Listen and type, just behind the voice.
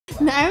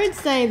I would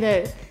say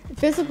the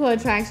physical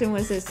attraction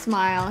was his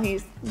smile. He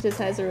just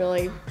has a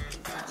really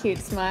cute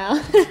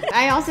smile.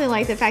 I also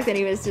like the fact that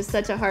he was just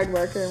such a hard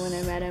worker when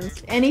I met him.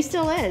 And he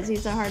still is.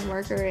 He's a hard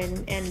worker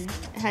and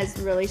has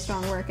really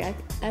strong work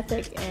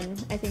ethic,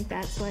 and I think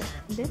that's what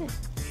did it.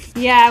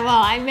 Yeah,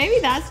 well, maybe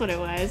that's what it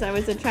was. I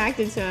was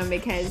attracted to him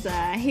because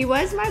he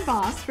was my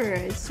boss for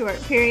a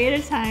short period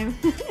of time.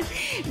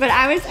 But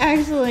I was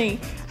actually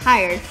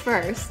hired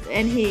first,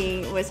 and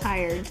he was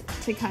hired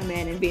to come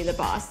in and be the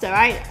boss. So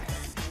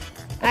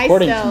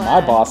According to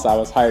my boss, I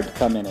was hired to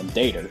come in and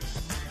date her.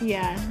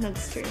 Yeah,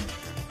 that's true.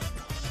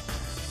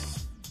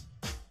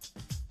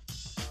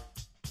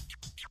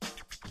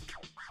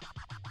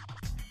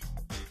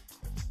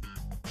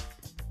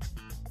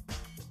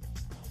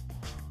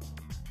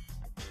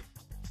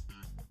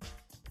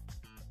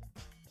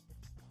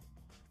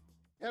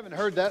 You haven't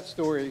heard that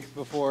story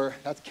before.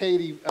 That's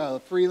Katie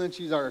Freeland.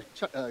 She's our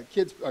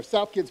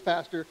South Kids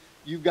pastor.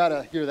 You've got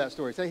to hear that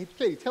story. Say, hey,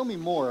 Katie, tell me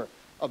more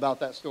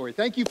about that story.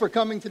 Thank you for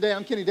coming today.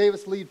 I'm Kenny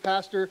Davis, lead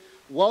pastor.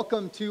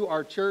 Welcome to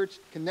our church,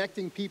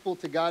 connecting people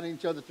to God and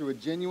each other through a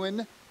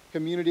genuine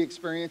community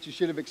experience. You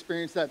should have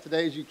experienced that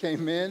today as you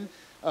came in.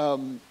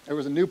 There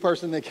was a new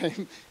person that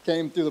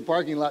came through the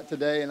parking lot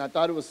today, and I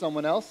thought it was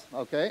someone else.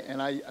 Okay,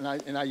 and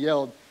I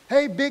yelled,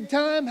 "Hey, big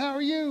time, how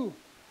are you?"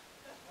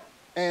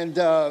 And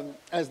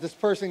as this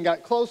person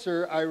got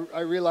closer, I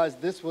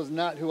realized this was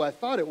not who I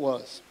thought it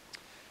was.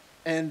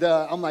 And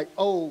I'm like,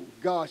 "Oh,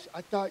 gosh,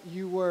 I thought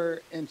you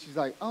were," and she's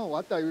like, "Oh,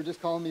 I thought you were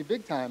just calling me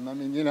big time. I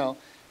mean, you know."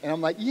 And I'm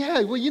like,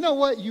 "Yeah, well, you know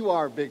what? You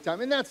are big time."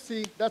 And that's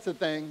the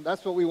thing.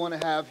 That's what we want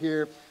to have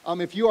here.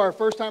 If you are a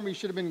first timer, you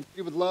should have been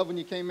treated with love when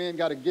you came in,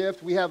 got a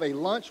gift. We have a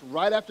lunch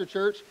right after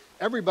church.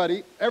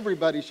 Everybody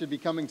should be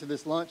coming to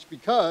this lunch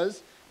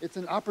because it's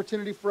an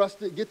opportunity for us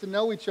to get to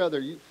know each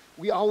other.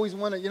 We always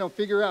want to,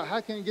 figure out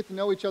how can we get to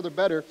know each other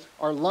better.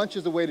 Our lunch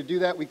is a way to do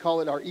that. We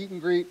call it our eat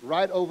and greet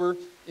right over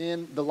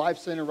in the Life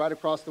Center right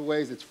across the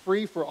ways. It's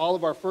free for all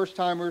of our first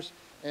timers,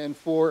 and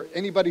for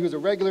anybody who's a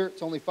regular,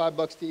 it's only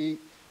 $5 to eat,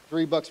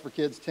 $3 for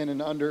kids 10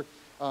 and under.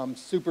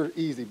 Super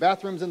easy.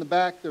 Bathrooms in the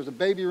back. There's a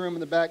baby room in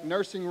the back,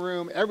 nursing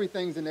room.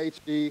 Everything's in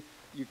HD.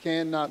 You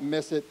cannot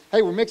miss it.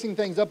 Hey, we're mixing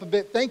things up a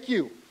bit. Thank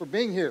you for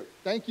being here.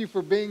 Thank you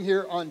for being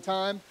here on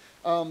time.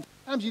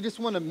 Sometimes you just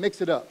want to mix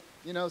it up.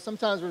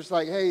 Sometimes we're just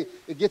like, hey,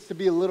 it gets to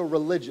be a little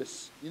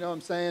religious. You know what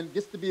I'm saying? It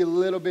gets to be a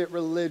little bit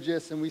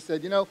religious. And we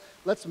said,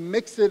 let's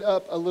mix it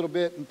up a little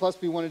bit. And plus,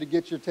 we wanted to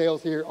get your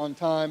tails here on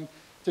time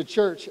to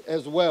church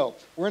as well.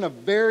 We're in a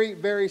very,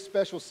 very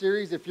special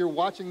series. If you're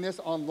watching this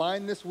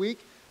online this week,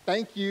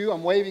 thank you.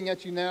 I'm waving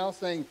at you now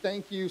saying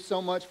thank you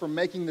so much for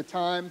making the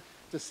time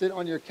to sit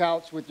on your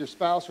couch with your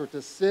spouse or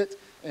to sit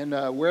and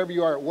wherever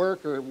you are at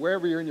work or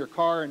wherever you're in your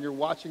car and you're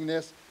watching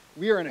this.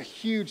 We are in a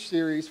huge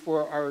series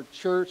for our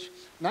church,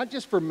 not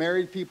just for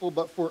married people,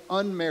 but for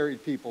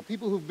unmarried people,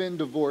 people who've been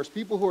divorced,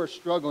 people who are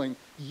struggling,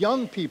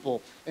 young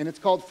people, and it's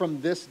called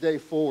From This Day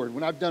Forward.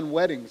 When I've done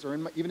weddings, or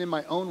even in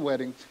my own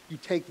wedding, you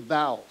take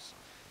vows.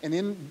 And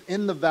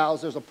in the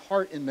vows, there's a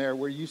part in there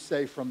where you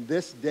say, from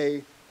this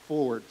day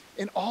forward,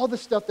 and all the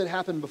stuff that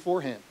happened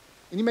beforehand.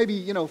 And you may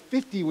be,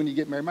 50 when you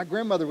get married. My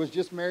grandmother was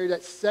just married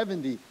at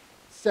 70,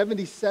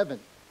 77.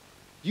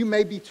 You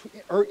may be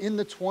in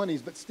the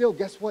 20s, but still,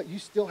 guess what? You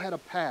still had a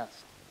past,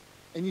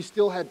 and you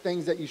still had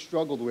things that you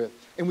struggled with.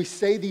 And we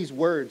say these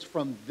words,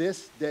 from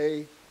this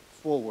day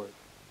forward.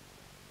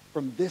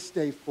 From this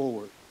day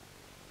forward.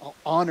 I'll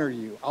honor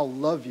you. I'll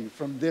love you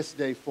from this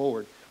day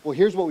forward. Well,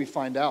 here's what we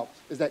find out,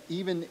 is that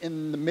even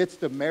in the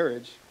midst of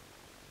marriage,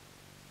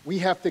 we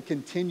have to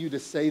continue to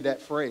say that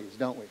phrase,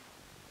 don't we?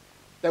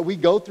 That we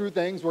go through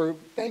things where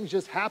things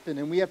just happen,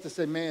 and we have to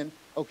say, man,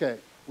 okay,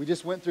 we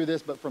just went through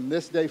this, but from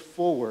this day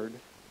forward,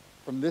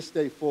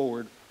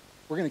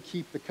 we're going to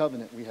keep the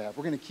covenant we have.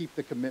 We're going to keep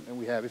the commitment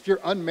we have. If you're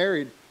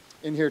unmarried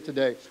in here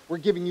today, we're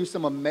giving you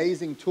some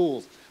amazing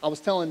tools.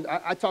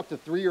 I talked to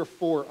 3 or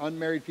 4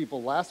 unmarried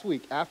people last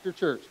week after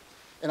church,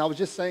 and I was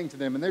just saying to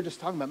them, and they're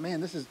just talking about, man,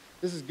 this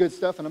is good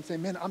stuff. And I'm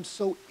saying, man, I'm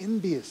so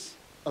envious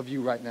of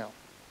you right now.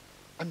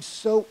 I'm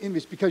so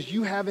envious because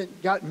you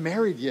haven't gotten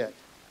married yet,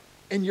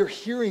 and you're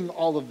hearing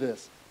all of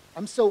this.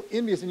 I'm so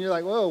envious. And you're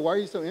like, whoa, why are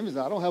you so envious?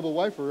 I don't have a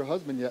wife or a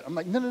husband yet. I'm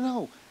like,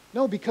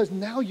 no, because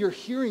now you're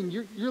hearing,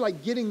 you're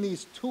like getting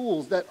these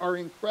tools that are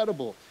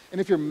incredible. And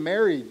if you're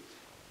married,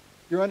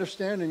 you're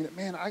understanding that,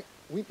 man,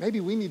 maybe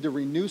we need to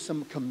renew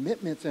some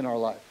commitments in our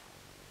life.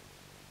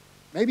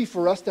 Maybe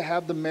for us to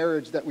have the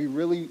marriage that we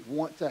really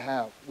want to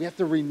have, we have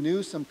to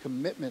renew some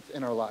commitments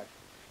in our life.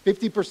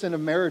 50% of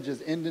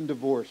marriages end in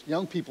divorce.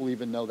 Young people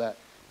even know that.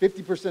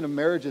 50% of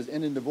marriages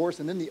end in divorce,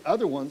 and then the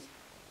other ones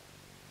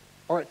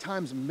are at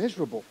times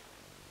miserable.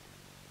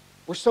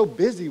 We're so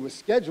busy with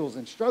schedules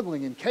and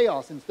struggling and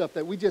chaos and stuff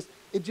that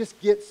it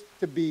just gets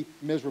to be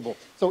miserable.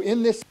 So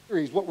in this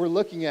series, what we're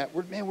looking at,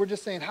 we're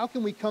just saying, how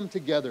can we come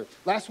together?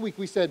 Last week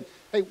we said,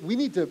 hey, what we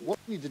need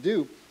to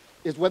do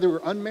is, whether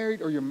we're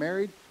unmarried or you're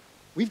married,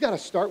 we've got to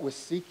start with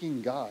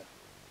seeking God.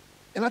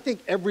 And I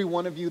think every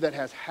one of you that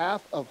has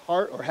half of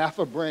heart or half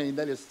a brain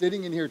that is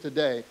sitting in here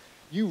today,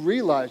 you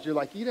realize, you're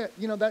like,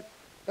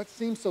 that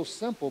seems so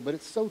simple, but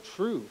it's so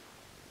true.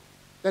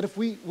 That if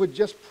we would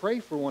just pray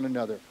for one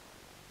another,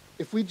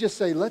 if we just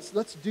say, let's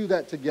do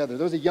that together.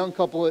 There was a young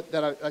couple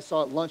that I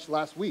saw at lunch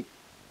last week.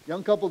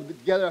 Young couple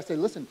together, I say,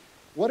 listen,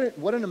 what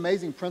an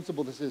amazing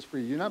principle this is for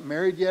you. You're not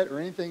married yet or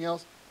anything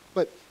else,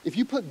 but if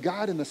you put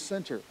God in the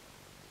center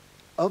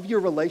of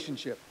your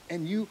relationship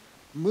and you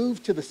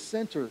move to the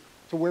center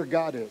to where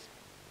God is,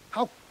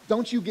 how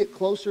don't you get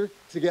closer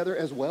together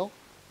as well?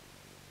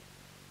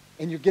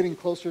 And you're getting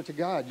closer to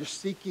God. You're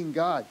seeking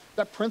God.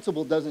 That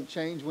principle doesn't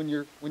change when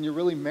you're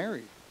really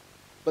married.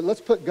 But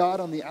let's put God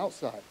on the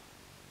outside.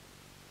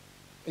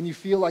 And you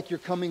feel like you're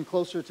coming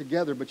closer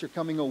together, but you're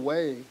coming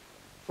away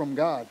from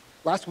God.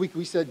 Last week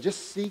we said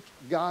just seek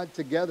God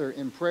together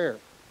in prayer.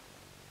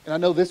 And I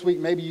know this week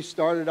maybe you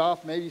started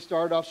off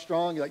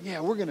strong. You're like, yeah,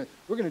 we're gonna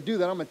do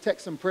that. I'm gonna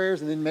text some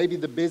prayers, and then maybe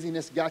the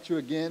busyness got you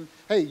again.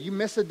 Hey, you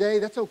miss a day,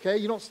 that's okay.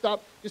 You don't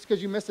stop just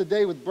because you miss a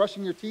day with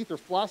brushing your teeth or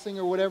flossing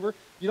or whatever.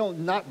 You don't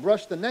not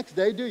brush the next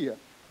day, do you?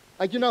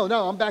 Like, no,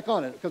 I'm back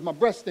on it because my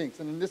breath stinks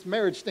and this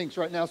marriage stinks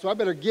right now, so I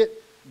better get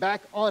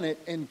back on it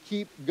and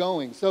keep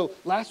going. So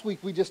last week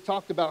we just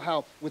talked about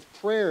how with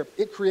prayer,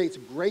 it creates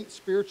great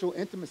spiritual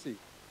intimacy.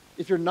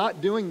 If you're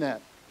not doing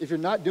that,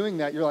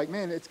 you're like,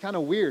 man, it's kind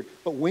of weird.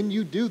 But when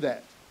you do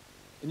that,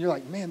 and you're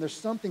like, man, there's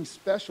something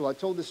special. I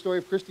told this story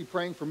of Christy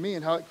praying for me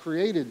and how it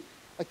created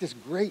like this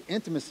great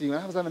intimacy when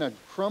I was having a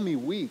crummy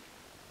week.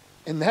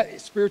 And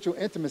that spiritual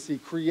intimacy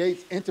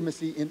creates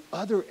intimacy in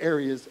other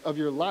areas of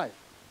your life.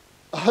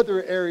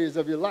 Other areas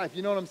of your life.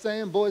 You know what I'm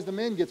saying? Boys to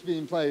Men gets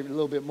being played a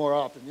little bit more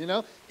often,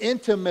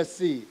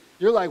 Intimacy.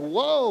 You're like,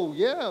 whoa,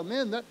 yeah,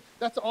 man,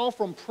 that's all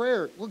from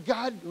prayer. Well,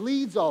 God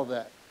leads all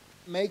that.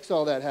 Makes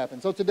all that happen.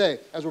 So today,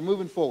 as we're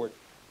moving forward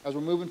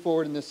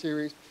in this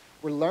series,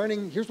 we're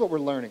learning, here's what we're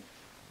learning.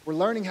 We're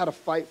learning how to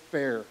fight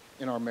fair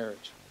in our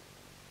marriage.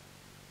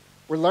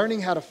 We're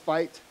learning how to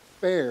fight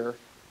fair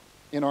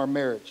in our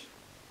marriage.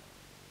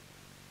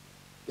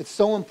 It's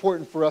so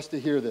important for us to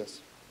hear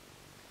this.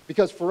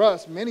 Because for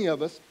us, many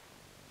of us,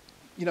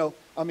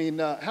 how many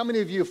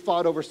of you have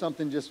fought over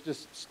something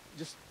just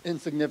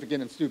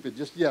insignificant and stupid?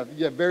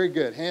 Yeah, very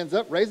good. Hands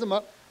up, raise them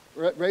up,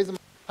 raise them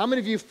up. How many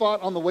of you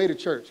fought on the way to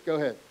church? Go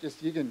ahead.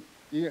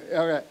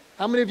 All right.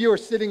 How many of you are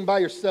sitting by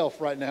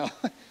yourself right now?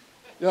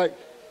 You're like,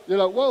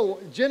 whoa,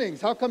 Jennings,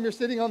 how come you're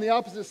sitting on the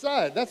opposite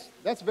side?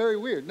 That's very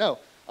weird. No,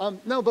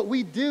 but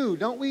we do,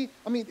 don't we?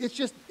 I mean, it's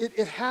just,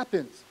 it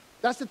happens.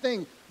 That's the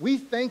thing. We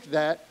think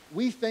that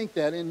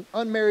in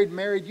unmarried,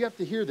 married, you have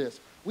to hear this.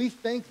 We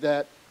think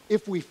that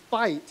if we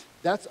fight,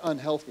 that's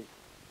unhealthy.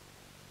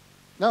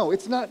 No,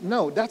 it's not.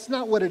 No, that's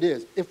not what it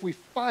is. If we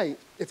fight,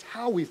 it's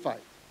how we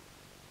fight.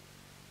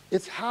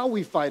 It's how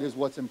we fight is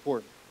what's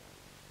important.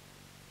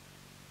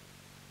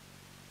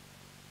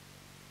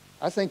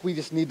 I think we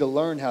just need to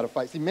learn how to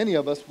fight. See, many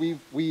of us, we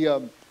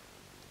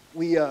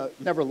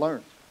never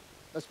learned.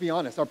 Let's be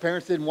honest. Our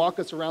parents didn't walk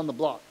us around the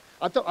block.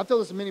 I've told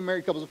this to many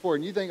married couples before,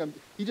 and you think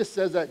he just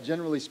says that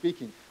generally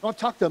speaking. I've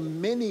talked to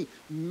many,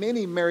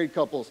 many married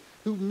couples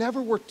who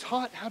never were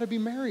taught how to be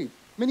married.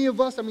 Many of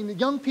us, the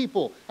young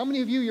people, how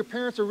many of you, your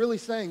parents are really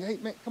saying, hey,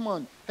 man, come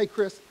on, hey,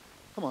 Chris,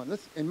 come on,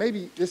 and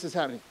maybe this is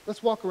happening.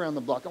 Let's walk around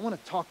the block. I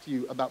want to talk to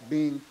you about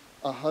being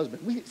a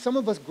husband. Some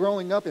of us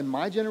growing up in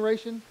my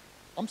generation,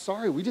 I'm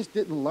sorry, we just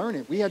didn't learn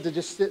it. We had to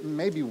just sit and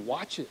maybe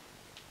watch it,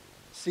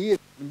 see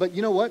it. But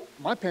you know what?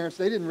 My parents,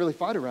 they didn't really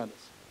fight around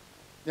us.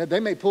 Yeah,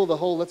 they may pull the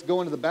whole, let's go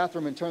into the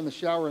bathroom and turn the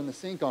shower and the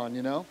sink on,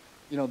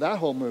 that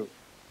whole move.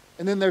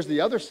 And then there's the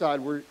other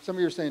side where some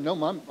of you are saying, no,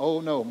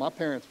 my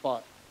parents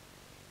fought.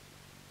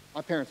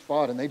 My parents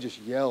fought and they just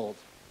yelled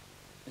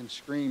and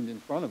screamed in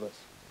front of us.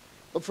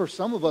 But for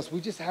some of us, we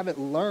just haven't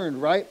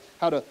learned, right,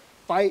 how to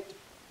fight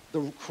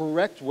the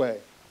correct way.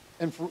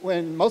 And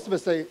when most of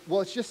us say, well,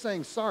 it's just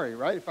saying sorry,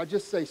 right? If I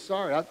just say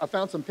sorry. I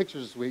found some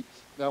pictures this week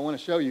that I want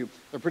to show you.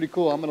 They're pretty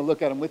cool. I'm going to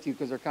look at them with you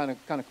because they're kind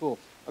of cool.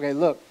 Okay,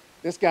 look.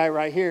 This guy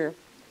right here,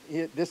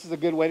 this is a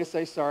good way to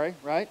say sorry,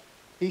 right?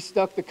 He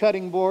stuck the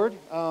cutting board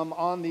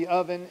on the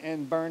oven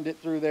and burned it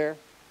through there.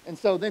 And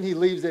so then he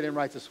leaves it and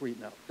writes a sweet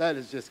note. That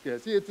is just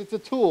good. See, it's a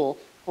tool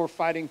for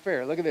fighting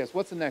fair. Look at this.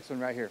 What's the next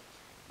one right here?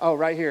 Oh,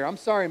 right here. I'm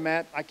sorry,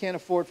 Matt. I can't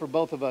afford for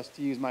both of us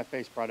to use my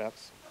face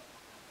products.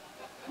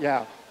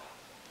 Yeah.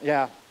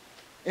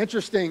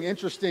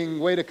 Interesting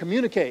way to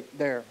communicate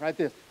there, right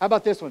there. How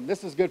about this one?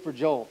 This is good for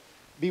Joel.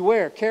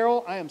 Beware.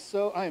 Carol, I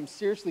am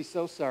seriously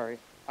so sorry.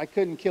 I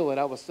couldn't kill it.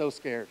 I was so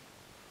scared.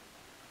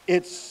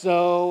 It's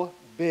so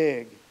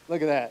big.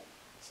 Look at that.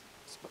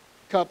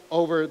 Cup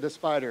over the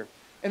spider.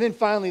 And then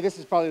finally, this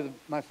is probably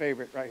my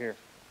favorite right here.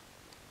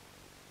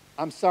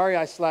 I'm sorry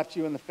I slapped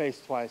you in the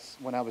face twice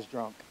when I was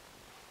drunk.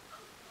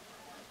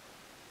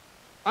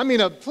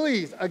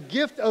 Please, a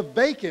gift of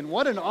bacon.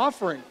 What an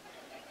offering.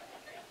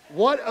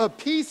 What a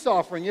peace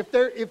offering. If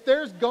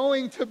there's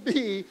going to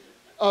be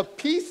a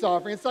peace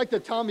offering, it's like the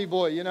Tommy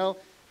boy,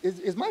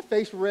 Is my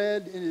face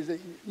red? Is it,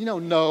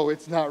 no,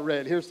 it's not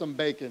red. Here's some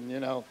bacon,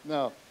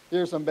 No,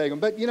 here's some bacon.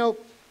 But,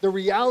 the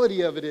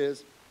reality of it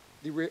is,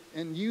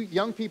 and you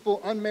young people,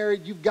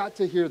 unmarried, you've got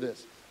to hear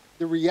this.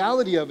 The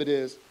reality of it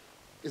is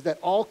that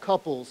all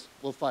couples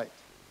will fight.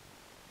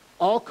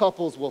 All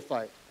couples will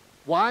fight.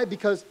 Why?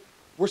 Because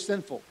we're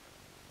sinful.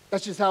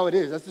 That's just how it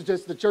is. That's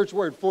just the church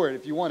word for it,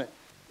 if you want it,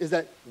 is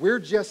that we're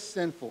just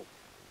sinful.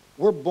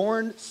 We're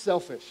born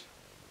selfish.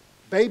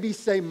 Babies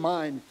say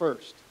mine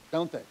first,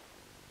 don't they?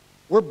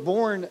 We're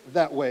born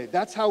that way.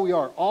 That's how we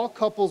are. All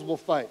couples will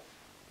fight.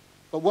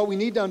 But what we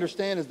need to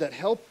understand is that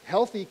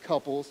healthy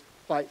couples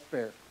fight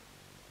fair.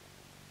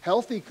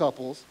 Healthy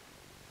couples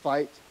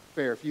fight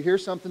fair. If you hear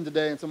something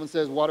today and someone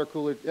says water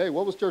cooler, hey,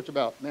 what was church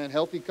about? Man,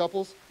 healthy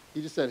couples, he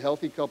just said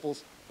healthy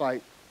couples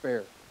fight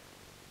fair.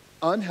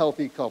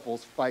 Unhealthy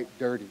couples fight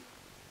dirty.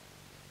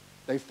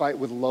 They fight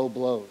with low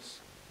blows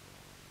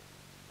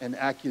and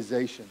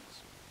accusations.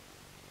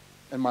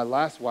 And my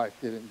last wife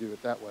didn't do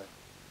it that way.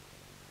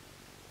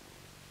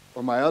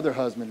 Or my other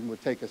husband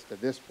would take us to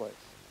this place.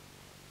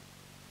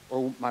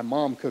 Or my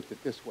mom cooked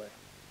it this way.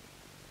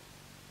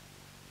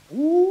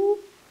 Ooh.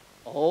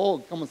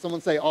 Oh, come on,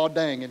 someone say, "Aw,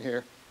 dang," in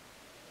here.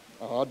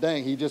 Oh,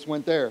 dang, he just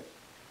went there.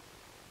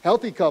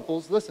 Healthy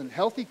couples, listen,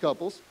 healthy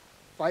couples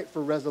fight for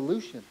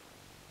resolution.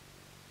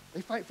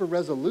 They fight for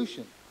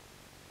resolution.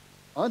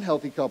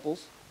 Unhealthy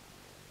couples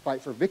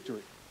fight for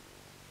victory.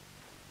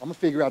 I'm going to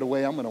figure out a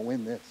way I'm going to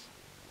win this.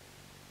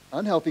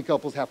 Unhealthy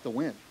couples have to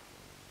win.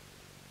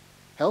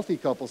 Healthy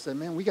couples say,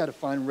 man, we got to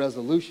find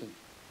resolution.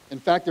 In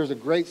fact, there's a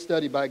great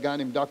study by a guy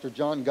named Dr.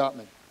 John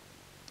Gottman.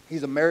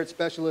 He's a marriage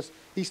specialist.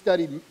 He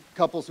studied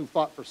couples who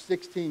fought for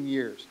 16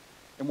 years.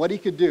 And what he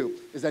could do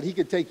is that he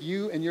could take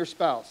you and your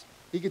spouse.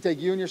 He could take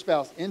you and your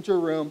spouse into a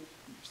room,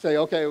 say,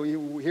 okay,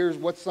 here's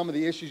what's some of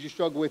the issues you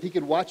struggle with. He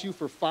could watch you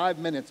for 5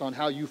 minutes on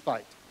how you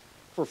fight.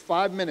 For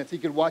 5 minutes, he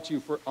could watch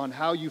you on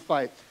how you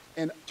fight.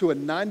 And to a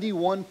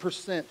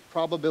 91%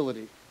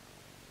 probability,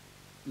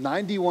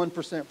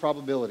 91%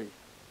 probability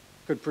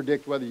could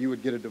predict whether you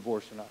would get a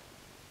divorce or not.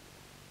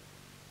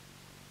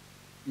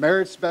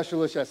 Marriage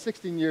specialist at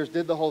 16 years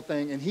did the whole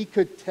thing, and he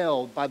could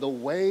tell by the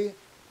way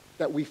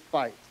that we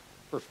fight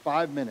for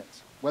 5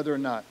 minutes whether or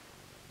not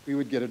we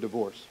would get a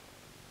divorce.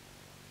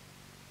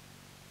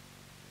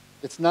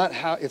 It's not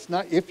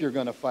if you're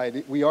going to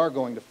fight. We are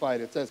going to fight.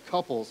 It says,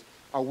 couples,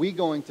 are we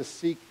going to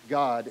seek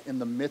God in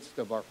the midst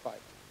of our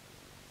fight?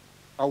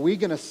 Are we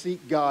going to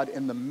seek God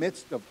in the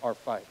midst of our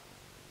fight?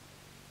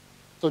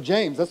 So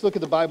James, let's look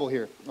at the Bible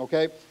here,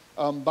 okay?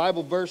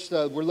 Bible verse,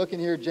 we're looking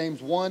here,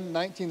 James 1,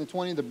 19 to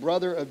 20. The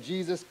brother of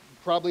Jesus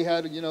probably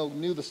had,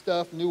 knew the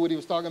stuff, knew what he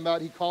was talking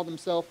about. He called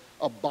himself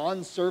a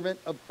bondservant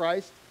of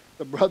Christ.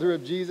 The brother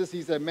of Jesus,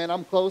 he said, man,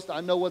 I'm close.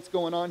 I know what's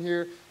going on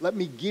here. Let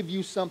me give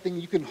you something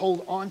you can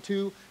hold on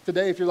to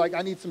today. If you're like,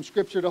 I need some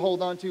scripture to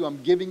hold on to,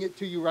 I'm giving it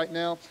to you right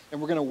now,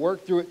 and we're going to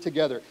work through it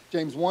together.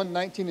 James 1,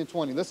 19 and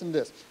 20. Listen to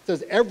this. It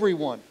says,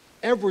 everyone,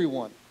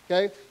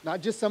 okay?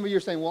 Not just some of you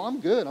are saying, well, I'm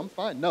good, I'm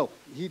fine. No,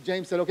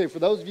 James said, okay, for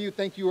those of you who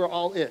think you are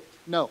all it.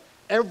 No,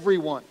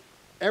 everyone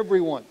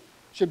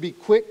should be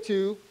quick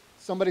to,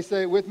 somebody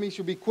say it with me,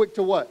 should be quick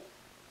to what?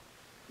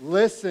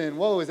 Listen.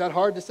 Whoa, is that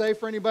hard to say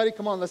for anybody?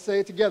 Come on, let's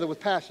say it together with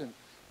passion.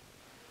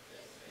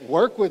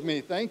 Work with me.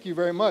 Thank you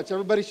very much.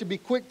 Everybody should be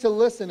quick to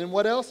listen. And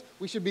what else?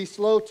 We should be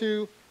slow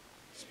to,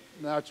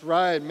 that's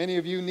right. Many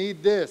of you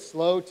need this.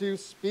 Slow to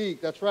speak.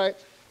 That's right.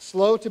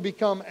 Slow to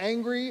become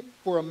angry,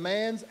 for a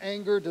man's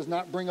anger does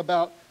not bring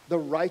about the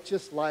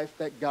righteous life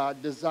that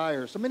God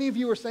desires. So many of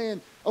you are saying,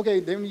 okay,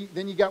 then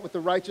you got with the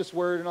righteous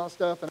word and all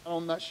stuff, and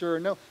I'm not sure.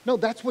 No,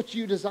 that's what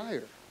you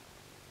desire.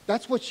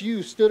 That's what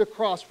you stood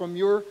across from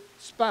your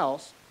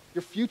spouse,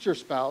 your future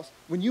spouse,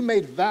 when you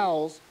made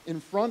vows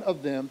in front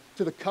of them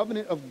to the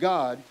covenant of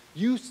God.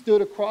 You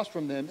stood across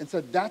from them and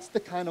said, that's the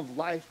kind of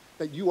life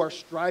that you are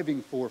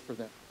striving for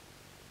them.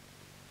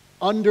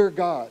 Under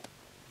God,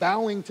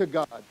 bowing to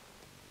God.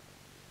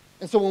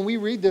 And so when we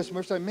read this,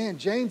 we're saying, man,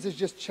 James is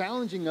just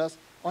challenging us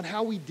on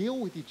how we deal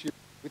with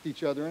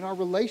each other in our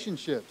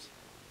relationships.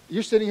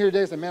 You're sitting here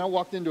today saying, man, I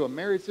walked into a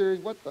marriage series.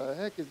 What the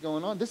heck is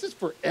going on? This is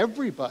for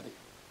everybody.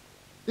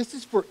 This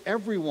is for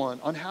everyone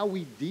on how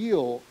we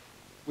deal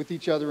with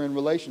each other in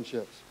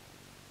relationships.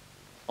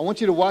 I want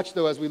you to watch,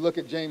 though, as we look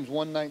at James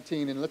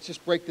 1:19, and let's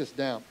just break this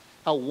down.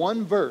 How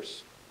one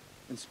verse,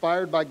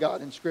 inspired by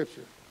God in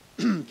Scripture,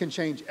 can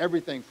change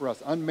everything for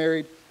us,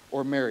 unmarried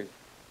or married.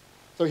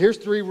 So here's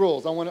 3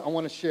 rules I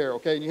want to share,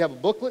 okay? And you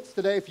have booklets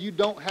today. If you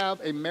don't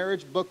have a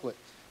marriage booklet,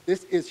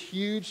 this is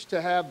huge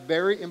to have,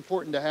 very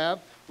important to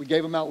have. We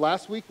gave them out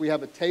last week. We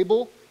have a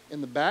table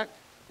in the back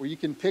where you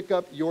can pick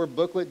up your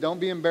booklet. Don't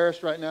be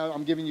embarrassed right now.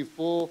 I'm giving you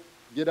full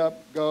get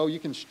up, go. You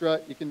can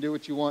strut. You can do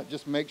what you want.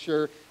 Just make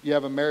sure you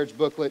have a marriage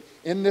booklet.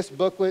 In this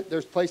booklet,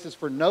 there's places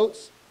for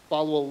notes.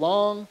 Follow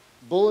along.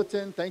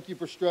 Bulletin. Thank you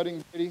for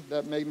strutting, Brady.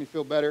 That made me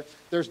feel better.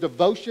 There's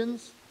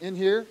devotions in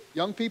here.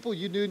 Young people,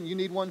 you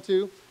need one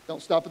too.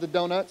 Don't stop at the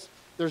donuts.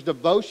 There's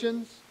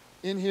devotions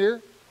in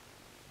here.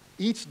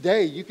 Each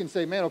day you can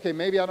say, man, okay,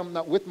 maybe I'm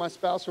not with my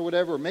spouse or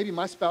whatever, or maybe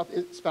my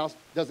spouse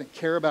doesn't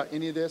care about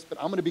any of this, but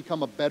I'm going to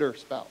become a better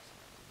spouse.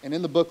 And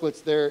in the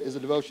booklets there is a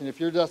devotion. If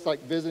you're just like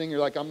visiting, you're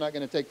like, I'm not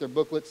going to take their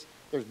booklets.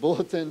 There's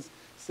bulletins.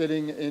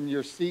 sitting in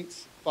your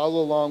seats,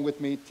 follow along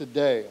with me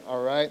today,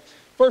 all right?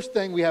 First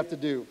thing we have to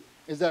do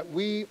is that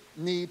we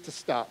need to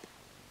stop.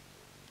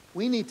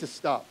 We need to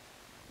stop.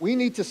 We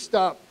need to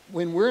stop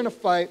when we're in a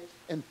fight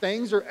and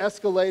things are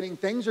escalating,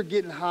 things are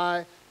getting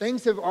high,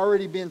 things have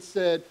already been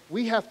said.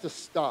 We have to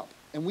stop,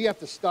 and we have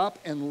to stop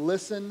and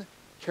listen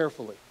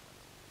carefully.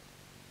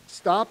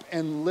 Stop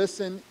and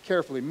listen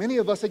carefully. Many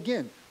of us,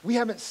 again, we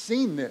haven't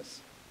seen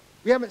this.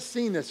 We haven't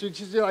seen this. You're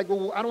just like,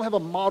 well, I don't have a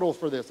model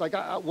for this. Like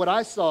what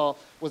I saw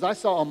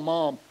a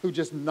mom who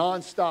just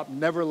nonstop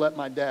never let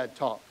my dad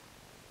talk.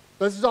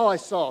 This is all I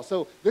saw.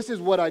 So this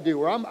is what I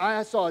do.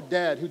 I saw a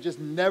dad who just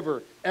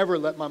never, ever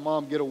let my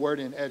mom get a word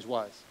in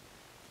edgewise.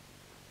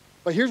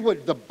 But here's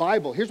what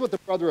the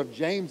brother of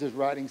James is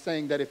writing,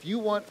 saying that if you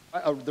want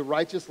the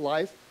righteous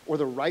life or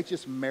the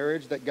righteous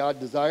marriage that God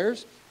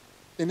desires,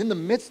 then in the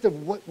midst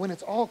of when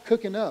it's all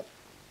cooking up,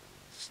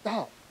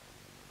 stop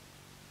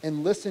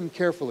and listen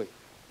carefully.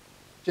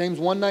 James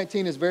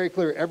 1:19 is very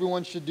clear.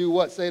 Everyone should do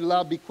what? Say it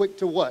aloud. Be quick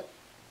to what?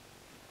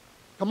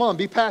 Come on,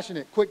 be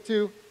passionate. Quick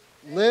to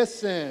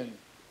listen.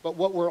 But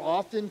what we're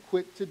often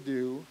quick to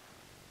do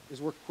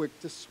is we're quick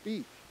to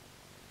speak.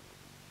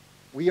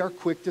 We are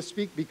quick to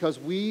speak because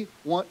we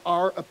want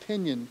our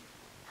opinion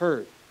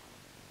heard.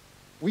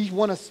 We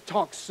want to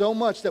talk so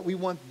much that we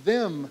want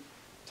them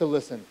to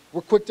listen.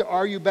 We're quick to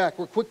argue back.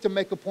 We're quick to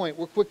make a point.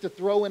 We're quick to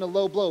throw in a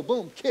low blow.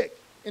 Boom, kick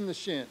in the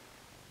shin.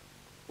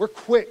 We're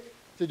quick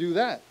to do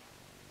that.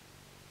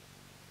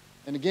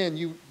 And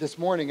again, this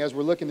morning as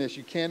we're looking at this,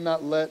 you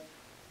cannot let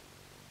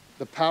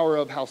the power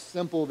of how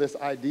simple this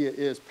idea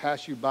is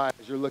pass you by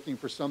as you're looking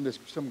for some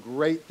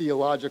great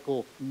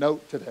theological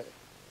note today.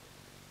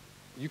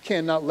 You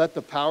cannot let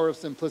the power of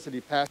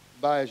simplicity pass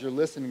you by as you're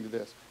listening to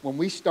this. When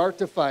we start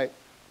to fight,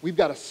 we've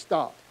got to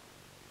stop.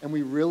 And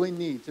we really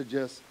need to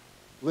just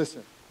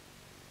listen.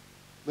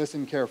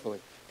 Listen carefully.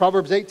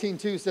 Proverbs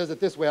 18:2 says it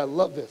this way. I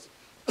love this.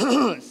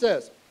 It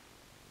says,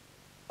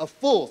 a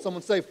fool,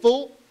 someone say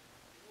fool.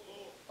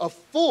 A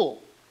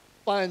fool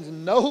finds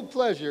no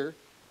pleasure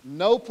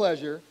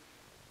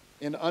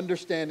in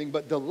understanding,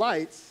 but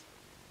delights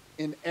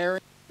in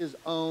airing his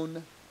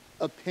own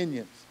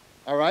opinions.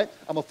 All right?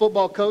 I'm a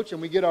football coach,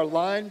 and we get our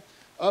line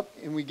up,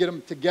 and we get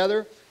them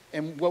together,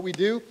 and what we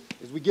do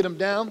is we get them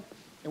down,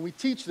 and we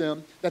teach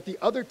them that the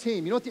other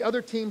team, you know what the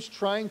other team's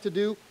trying to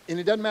do? And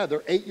it doesn't matter.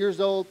 They're 8 years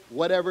old,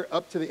 whatever,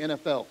 up to the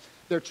NFL.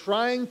 They're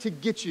trying to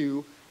get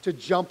you to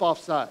jump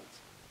off sides.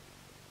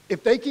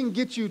 If they can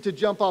get you to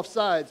jump off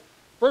sides,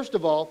 first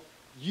of all,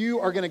 you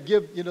are going to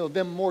give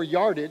them more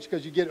yardage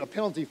because you get a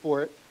penalty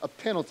for it,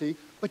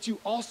 but you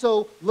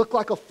also look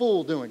like a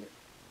fool doing it.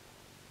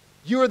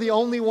 You are the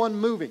only one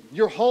moving.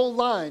 Your whole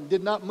line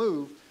did not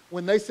move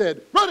when they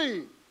said,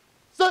 ready,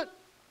 set,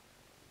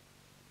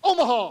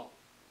 Omaha.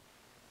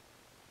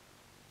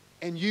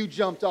 And you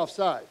jumped off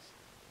sides.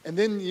 And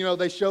then,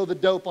 they show the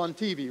dope on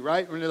TV,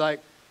 right? When they're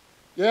like,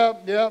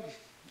 yep,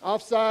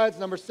 offsides,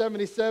 number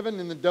 77,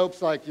 and the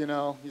dope's like,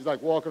 he's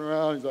like walking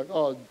around, he's like,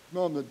 oh,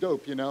 no, I'm the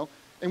dope,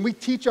 And we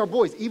teach our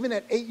boys, even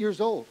at 8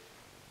 years old,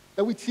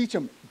 that we teach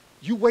them,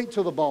 you wait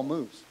till the ball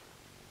moves.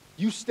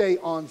 You stay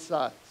on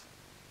sides.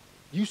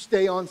 You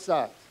stay on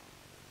sides.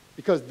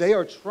 Because they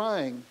are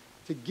trying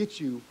to get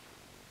you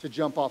to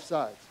jump off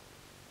sides.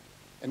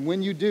 And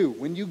when you do,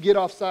 when you get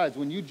off sides,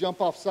 when you jump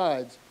off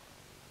sides,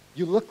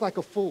 you look like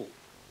a fool.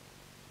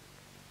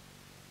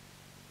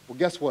 Well,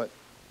 guess what?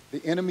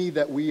 The enemy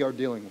that we are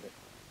dealing with,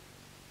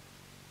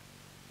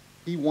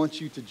 he wants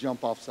you to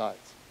jump off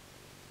sides.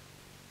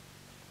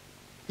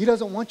 He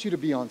doesn't want you to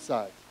be on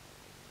sides.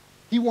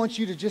 He wants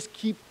you to just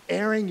keep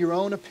airing your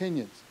own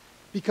opinions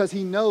because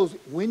he knows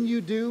when you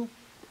do,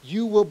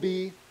 you will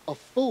be a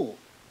fool.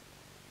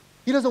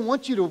 He doesn't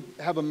want you to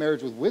have a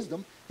marriage with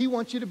wisdom. He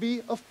wants you to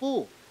be a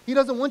fool. He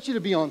doesn't want you to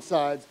be on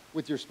sides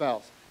with your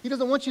spouse. He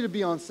doesn't want you to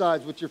be on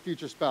sides with your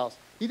future spouse.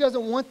 He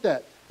doesn't want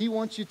that. He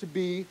wants you to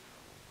be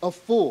a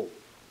fool.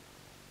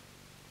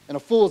 And a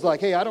fool is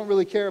like, hey, I don't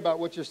really care about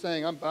what you're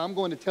saying. I'm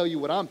going to tell you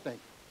what I'm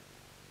thinking.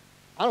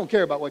 I don't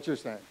care about what you're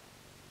saying.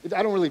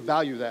 I don't really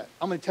value that.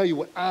 I'm going to tell you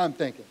what I'm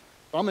thinking.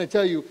 But I'm going to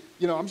tell you,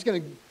 I'm just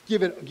going to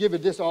give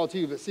it this all to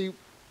you. But see,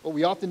 what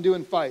we often do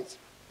in fights,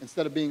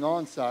 instead of being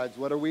on sides,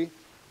 what are we?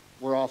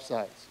 We're off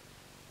sides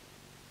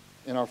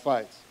in our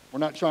fights. We're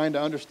not trying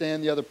to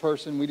understand the other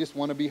person. We just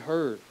want to be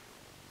heard.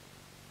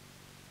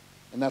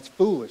 And that's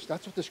foolish.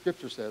 That's what the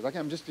scripture says.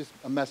 I'm just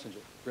a messenger,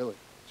 really.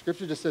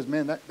 Scripture just says,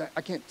 man, that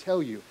I can't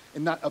tell you.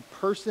 And not a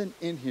person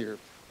in here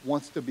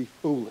wants to be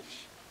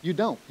foolish. You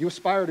don't. You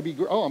aspire to be,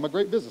 I'm a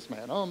great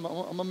businessman. Oh, I'm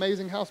an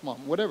amazing house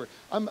mom, whatever.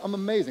 I'm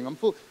amazing. I'm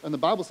fool. And the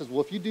Bible says,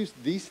 well, if you do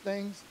these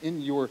things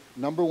in your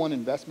number one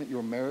investment,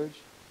 your marriage,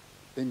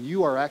 then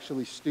you are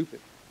actually stupid.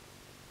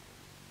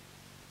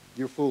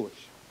 You're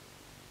foolish.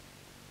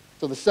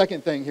 So the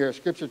second thing here,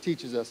 Scripture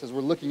teaches us as we're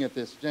looking at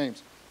this,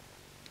 James,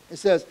 it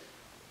says,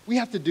 we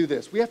have to do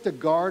this. We have to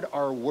guard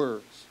our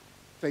words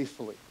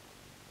faithfully.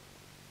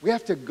 We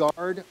have to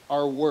guard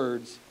our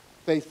words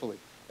faithfully.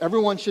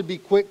 Everyone should be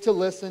quick to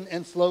listen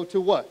and slow to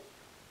what?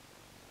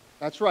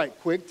 That's right,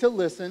 quick to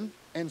listen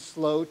and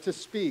slow to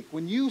speak.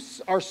 When you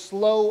are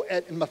slow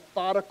and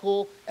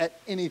methodical at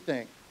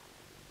anything,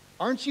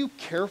 aren't you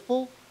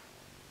careful?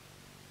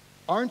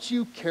 Aren't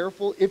you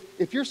careful?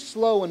 If you're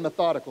slow and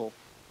methodical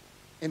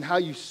in how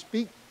you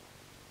speak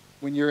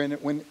when you're in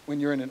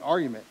an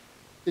argument,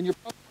 then you're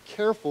probably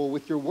careful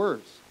with your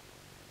words.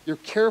 You're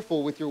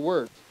careful with your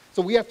words.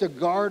 So we have to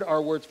guard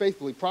our words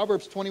faithfully.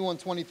 Proverbs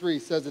 21:23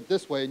 says it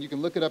this way, and you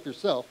can look it up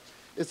yourself.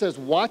 It says,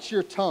 watch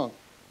your tongue.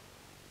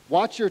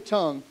 Watch your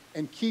tongue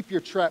and keep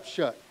your trap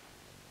shut.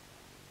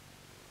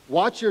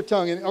 Watch your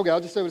tongue, and okay,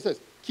 I'll just say what it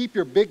says. Keep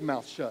your big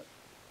mouth shut.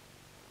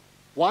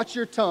 Watch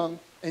your tongue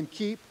and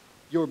keep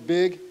your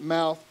big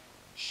mouth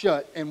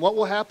shut. And what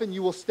will happen?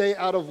 You will stay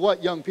out of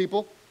what, young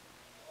people?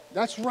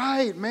 That's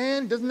right,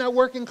 man. Doesn't that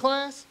work in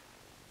class?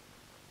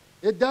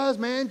 It does,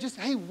 man. Just,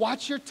 hey,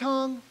 watch your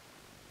tongue.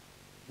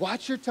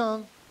 Watch your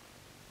tongue.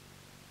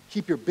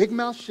 Keep your big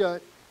mouth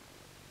shut,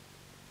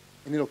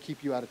 and it'll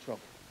keep you out of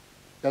trouble.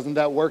 Doesn't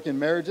that work in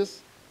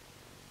marriages?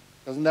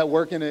 Doesn't that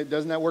work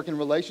in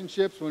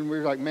relationships when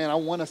we're like, man, I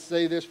want to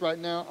say this right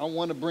now. I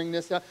want to bring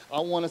this out.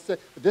 I want to say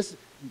this.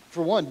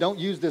 For one, don't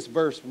use this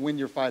verse when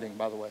you're fighting,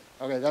 by the way.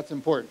 Okay, that's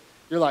important.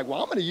 You're like, well,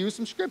 I'm going to use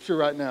some scripture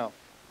right now.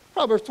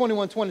 Proverbs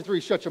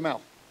 21:23, shut your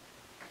mouth.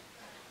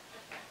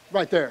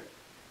 Right there.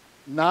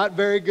 Not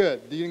very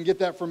good. You didn't get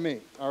that from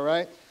me, all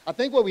right? I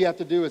think what we have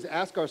to do is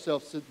ask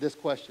ourselves this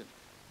question.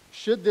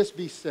 Should this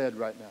be said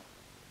right now?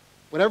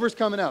 Whatever's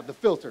coming out, the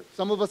filter.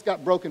 Some of us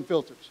got broken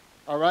filters,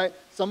 all right?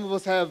 Some of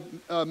us have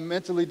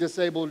mentally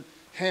disabled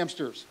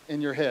hamsters in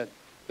your head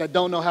that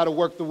don't know how to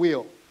work the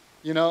wheel,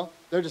 you know?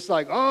 They're just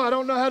like, oh, I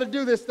don't know how to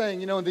do this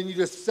thing, you know, and then you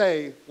just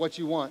say what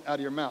you want out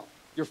of your mouth.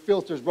 Your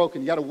filter's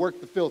broken. You got to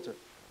work the filter,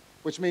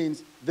 which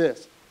means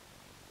this.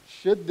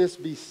 Should this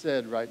be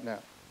said right now?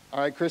 All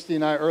right, Christy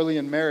and I, early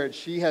in marriage,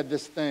 she had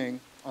this thing,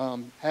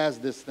 has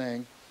this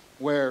thing,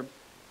 where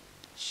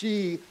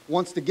she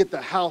wants to get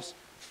the house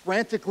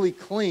frantically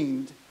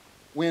cleaned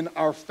when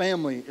our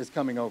family is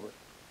coming over.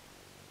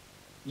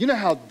 You know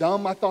how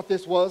dumb I thought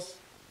this was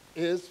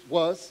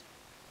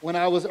when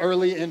I was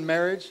early in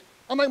marriage?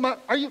 I'm like,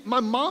 my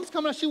mom's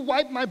coming out, she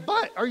wiped my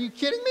butt. Are you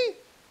kidding me?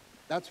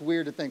 That's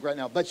weird to think right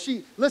now. But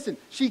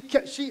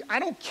I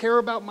don't care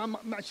about my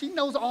mom. She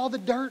knows all the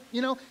dirt,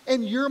 you know,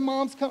 and your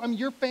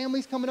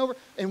family's coming over,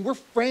 and we're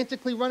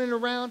frantically running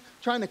around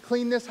trying to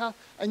clean this house.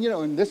 And, you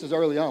know, and this is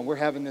early on. We're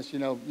having this, you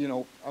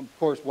know, of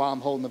course, while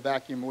I'm holding the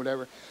vacuum or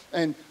whatever.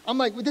 And I'm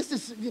like, well, this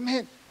is,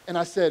 man. And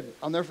I said,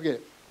 I'll never forget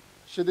it.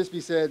 Should this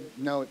be said?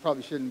 No, it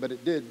probably shouldn't, but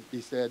it did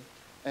be said.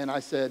 And I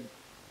said,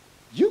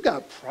 you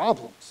got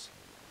problems.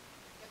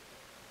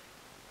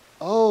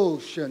 Oh,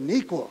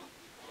 Shaniqua.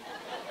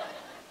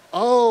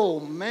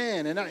 Oh,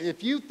 man. And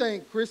if you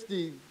think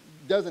Christy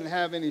doesn't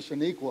have any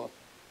Shaniqua,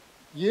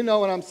 you know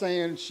what I'm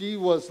saying? She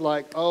was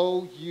like,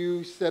 oh,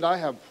 you said I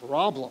have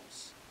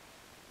problems.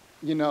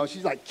 You know,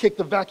 she's like, kick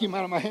the vacuum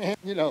out of my hand,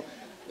 you know.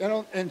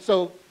 And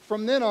so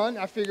from then on,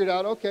 I figured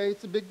out, okay,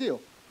 it's a big deal.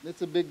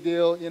 It's a big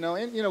deal, you know.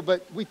 And, you know,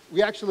 but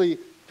we actually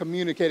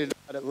communicated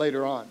about it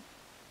later on.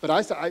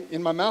 But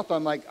in my mouth,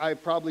 I'm like, I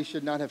probably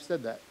should not have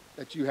said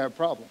that you have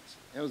problems.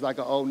 It was like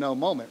a oh, no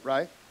moment,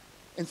 right?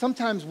 And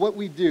sometimes what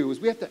we do is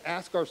we have to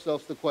ask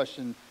ourselves the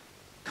question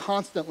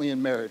constantly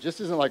in marriage. This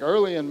isn't like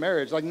early in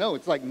marriage. Like, no,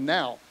 it's like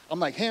now. I'm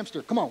like,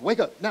 hamster, come on, wake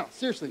up. Now,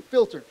 seriously,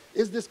 filter.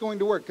 Is this going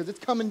to work? Because it's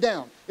coming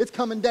down. It's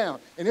coming down.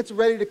 And it's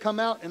ready to come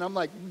out. And I'm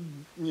like,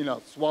 you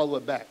know, swallow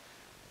it back.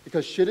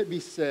 Because should it be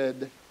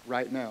said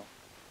right now?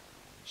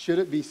 Should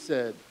it be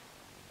said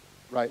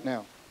right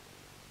now?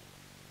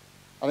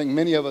 I think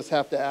many of us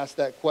have to ask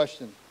that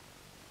question.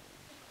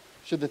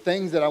 Should the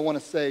things that I want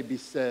to say be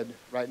said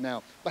right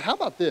now? But how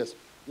about this?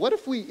 What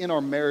if we, in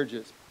our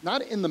marriages,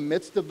 not in the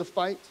midst of the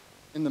fight,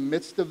 in the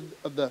midst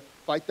of the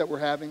fight that we're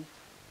having,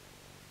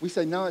 we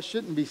say, no, it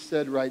shouldn't be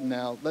said right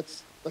now.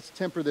 Let's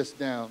temper this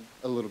down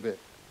a little bit.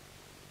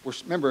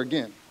 Remember,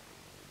 again,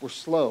 we're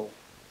slow.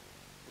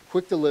 We're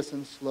quick to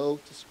listen, slow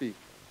to speak.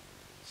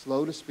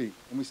 Slow to speak.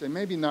 And we say,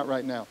 maybe not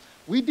right now.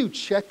 We do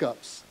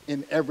checkups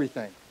in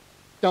everything,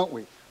 don't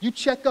we? You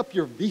check up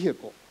your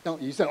vehicle. Don't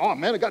you? You say, oh,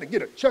 man, I got to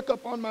get a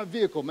checkup on my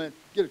vehicle, man.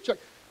 Get a check.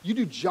 You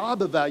do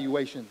job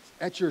evaluations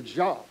at your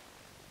job.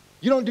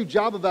 You don't do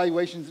job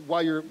evaluations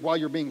while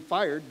you're being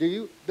fired, do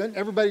you? Then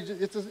everybody,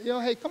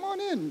 hey, come on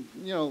in,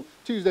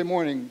 Tuesday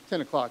morning,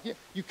 10 o'clock.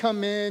 You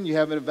come in, you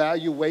have an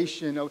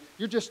evaluation.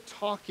 You're just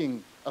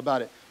talking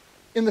about it.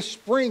 In the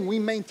spring, we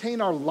maintain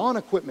our lawn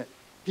equipment,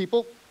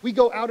 people. We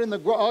go out in the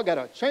garage, I got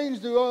to change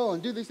the oil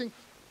and do these things.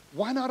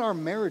 Why not our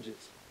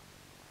marriages?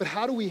 But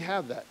how do we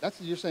have that? That's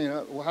what you're saying.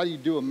 Well, how do you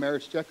do a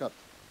marriage checkup?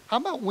 How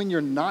about when you're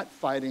not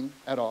fighting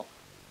at all?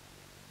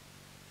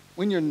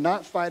 When you're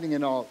not fighting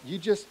at all, you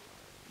just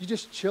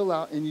chill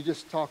out and you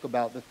just talk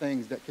about the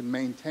things that can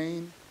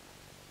maintain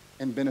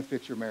and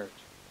benefit your marriage.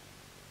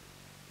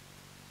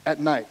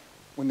 At night,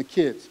 when the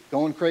kids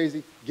going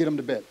crazy, get them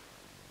to bed.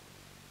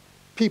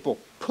 People,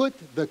 put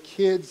the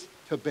kids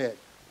to bed.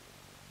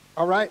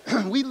 All right?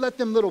 We let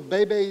them little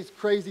babies,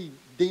 crazy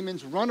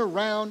demons run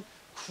around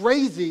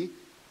crazy.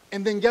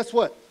 And then guess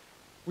what?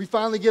 We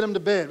finally get them to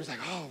bed. It's like,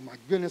 oh my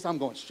goodness, I'm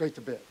going straight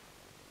to bed.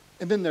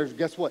 And then there's,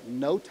 guess what?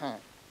 No time.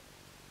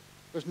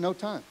 There's no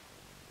time.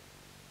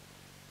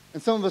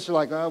 And some of us are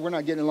like, oh, we're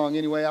not getting along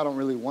anyway. I don't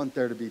really want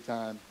there to be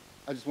time.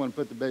 I just want to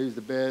put the babies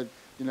to bed,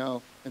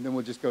 and then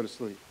we'll just go to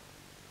sleep.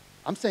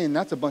 I'm saying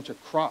that's a bunch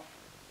of crap.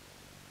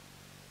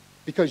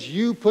 Because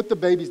you put the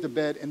babies to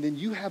bed, and then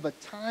you have a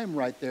time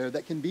right there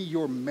that can be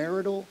your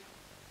marital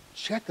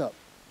checkup.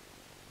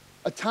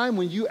 A time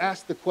when you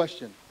ask the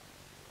question,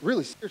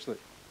 really seriously,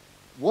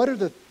 what are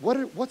the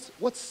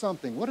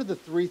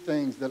 3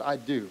 things that I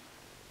do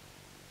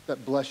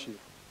that bless you?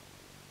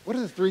 What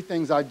are the 3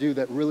 things I do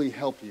that really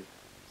help you?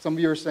 Some of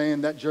you are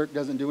saying that jerk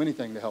doesn't do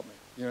anything to help me.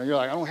 You're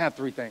like, I don't have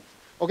 3 things.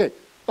 Okay,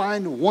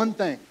 find one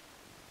thing.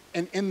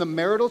 And in the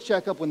marital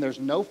checkup, when there's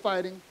no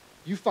fighting,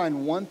 you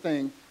find one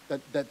thing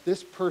that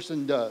this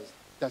person does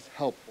that's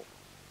helpful.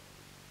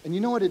 And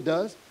you know what it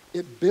does?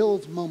 It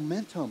builds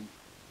momentum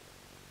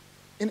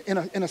in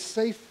a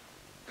safe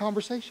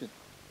conversation.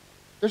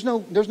 There's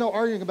no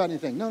arguing about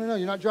anything. No,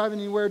 you're not driving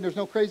anywhere. There's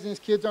no craziness.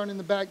 Kids aren't in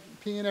the back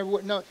peeing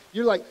everywhere. No,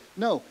 you're like,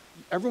 no,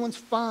 everyone's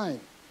fine.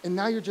 And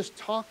now you're just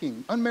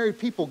talking. Unmarried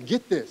people,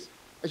 get this.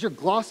 As you're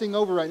glossing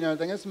over right now and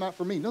thinking, that's not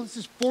for me. No, this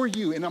is for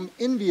you. And I'm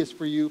envious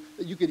for you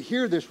that you could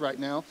hear this right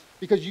now,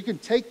 because you can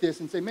take this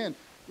and say, man,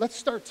 let's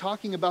start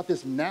talking about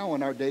this now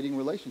in our dating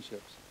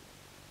relationships.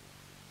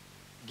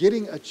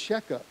 Getting a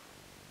checkup.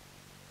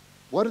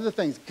 What are the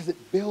things? Because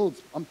it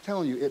builds, I'm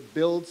telling you, it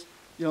builds,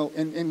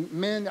 and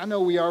men, I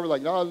know we're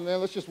like, oh,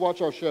 man, let's just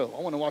watch our show.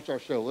 I want to watch our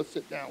show. Let's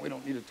sit down. We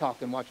don't need to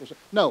talk and watch our show.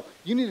 No,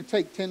 you need to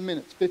take 10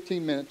 minutes,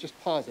 15 minutes, just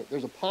pause it.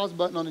 There's a pause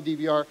button on the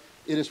DVR.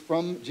 It is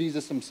from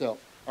Jesus himself,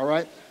 all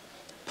right?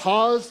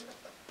 Pause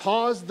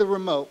the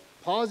remote,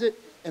 pause it,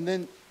 and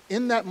then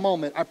in that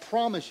moment, I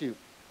promise you,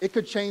 it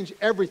could change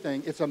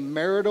everything. It's a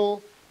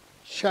marital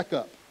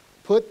checkup.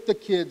 Put the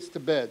kids to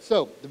bed.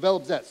 So,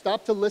 develops that.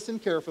 Stop to listen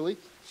carefully.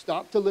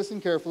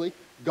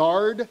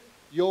 Guard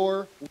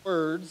your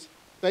words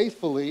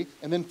faithfully.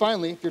 And then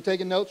finally, if you're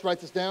taking notes,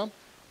 write this down.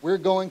 We're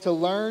going to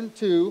learn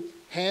to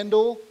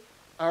handle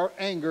our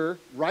anger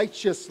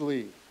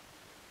righteously.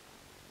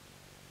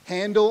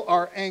 Handle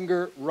our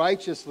anger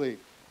righteously.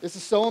 This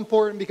is so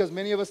important because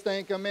many of us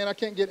think, oh, man, I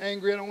can't get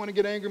angry. I don't want to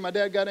get angry. My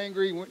dad got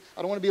angry.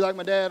 I don't want to be like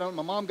my dad.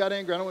 My mom got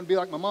angry. I don't want to be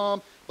like my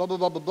mom. Blah, blah,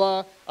 blah, blah,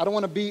 blah. I don't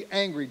want to be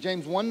angry.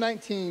 James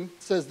 1:19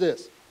 says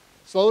this.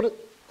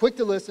 Quick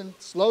to listen,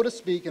 slow to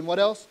speak, and what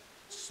else?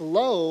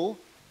 Slow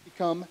to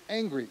become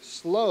angry.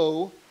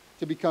 Slow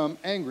to become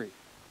angry.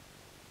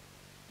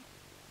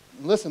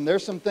 Listen,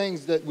 there's some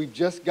things that we've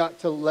just got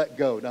to let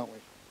go, don't we?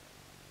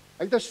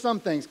 Like there's some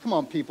things, come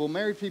on people,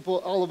 married people,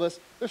 all of us,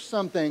 there's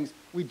some things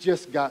we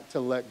just got to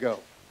let go.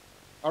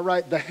 All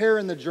right, the hair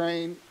in the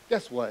drain,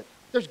 guess what?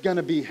 There's going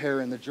to be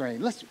hair in the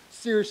drain.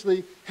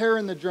 Seriously, hair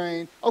in the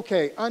drain.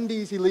 Okay,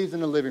 undies he leaves in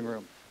the living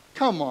room.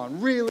 Come on,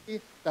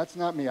 really? That's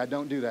not me. I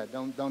don't do that.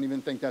 Don't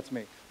even think that's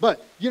me.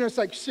 But, it's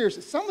like,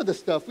 seriously, some of the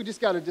stuff, we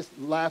just got to just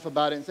laugh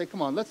about it and say,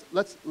 come on, let's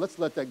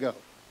let that go.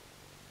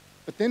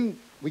 But then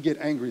we get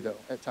angry, though,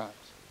 at times.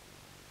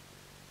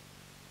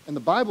 And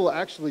the Bible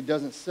actually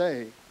doesn't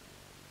say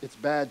it's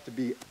bad to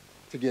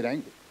get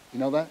angry. You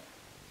know that?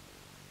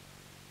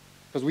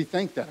 Because we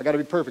think that. I got to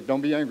be perfect.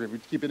 Don't be angry. We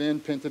keep it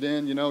in, pent it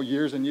in,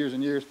 years and years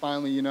and years.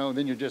 Finally,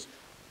 then you're just,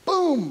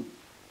 boom.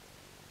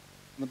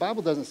 And the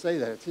Bible doesn't say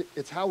that.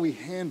 It's how we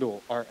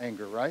handle our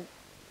anger, right?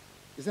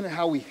 Isn't it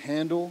how we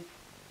handle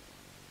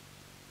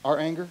our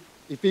anger?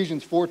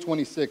 Ephesians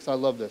 4:26, I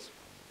love this.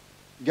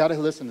 You got to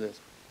listen to this.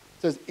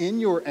 It says, in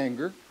your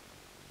anger.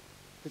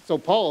 So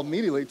Paul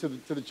immediately to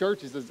the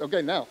church, he says,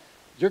 okay, now,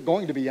 you're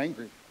going to be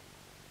angry.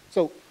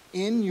 So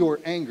in your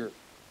anger,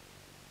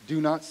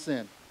 do not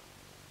sin.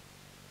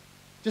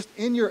 Just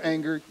in your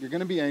anger, you're going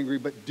to be angry,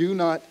 but do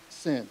not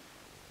sin.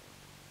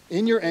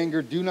 In your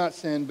anger, do not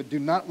sin, but do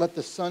not let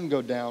the sun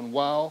go down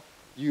while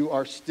you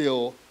are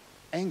still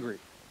angry.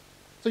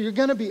 So you're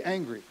going to be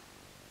angry.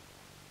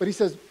 But he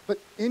says, but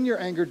in your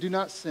anger, do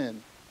not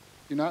sin.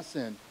 Do not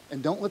sin.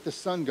 And don't let the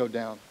sun go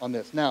down on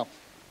this. Now,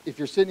 if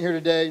you're sitting here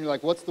today and you're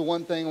like, what's the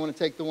one thing? I want to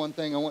take the one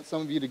thing. I want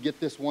some of you to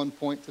get this one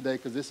point today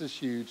because this is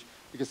huge.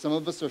 Because some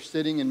of us are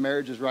sitting in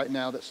marriages right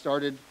now that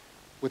started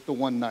with the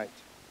one night.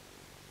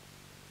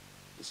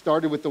 It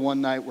started with the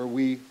one night where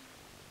we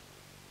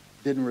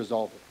didn't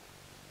resolve it.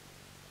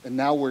 And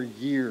now we're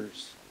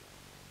years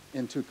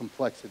into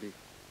complexity.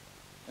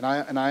 And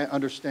I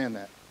understand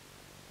that.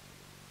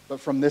 But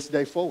from this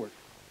day forward,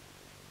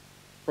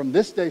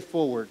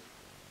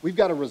 we've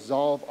got to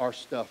resolve our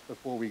stuff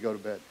before we go to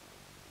bed.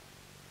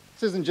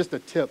 This isn't just a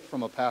tip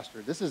from a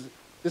pastor. This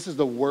is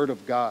the word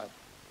of God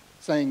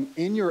saying,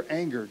 in your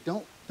anger,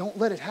 don't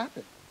let it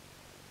happen.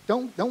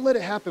 Don't let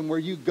it happen where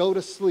you go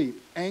to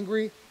sleep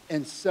angry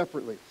and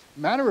separately.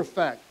 Matter of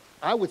fact,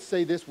 I would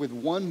say this with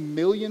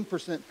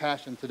 1,000,000%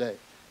 passion today,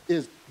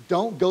 is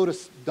don't go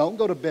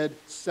to bed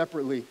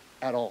separately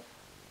at all.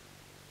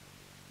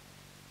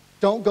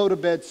 Don't go to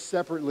bed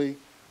separately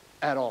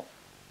at all.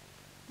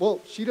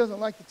 Well, she doesn't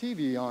like the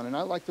TV on and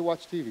I like to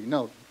watch TV.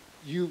 No,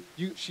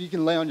 she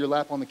can lay on your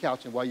lap on the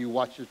couch and while you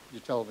watch your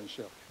television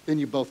show. Then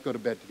you both go to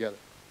bed together.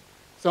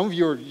 Some of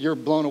you you're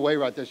blown away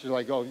right there. You're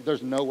like, oh,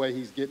 there's no way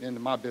he's getting into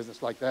my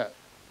business like that.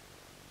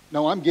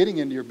 No, I'm getting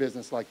into your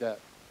business like that.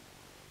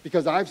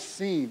 Because I've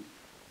seen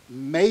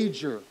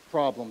major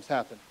problems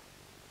happen.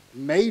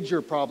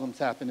 Major problems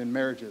happen in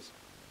marriages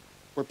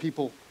where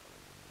people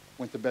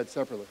went to bed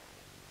separately.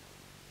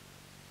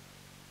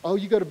 Oh,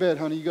 you go to bed,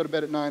 honey. You go to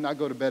bed at 9. I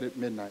go to bed at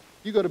midnight.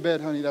 You go to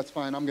bed, honey. That's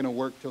fine. I'm going to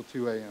work till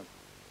 2 a.m.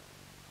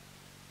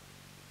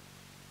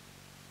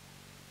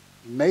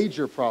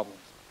 Major problems.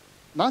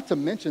 Not to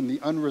mention the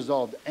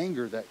unresolved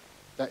anger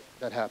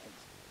that happens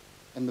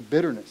and the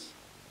bitterness.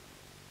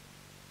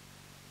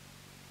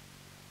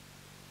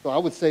 So I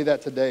would say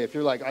that today. If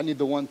you're like, I need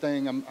the one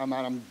thing,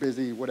 I'm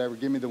busy, whatever,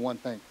 give me the one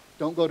thing.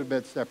 Don't go to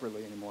bed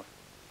separately anymore.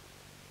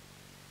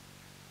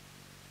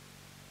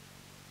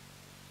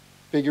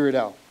 Figure it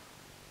out.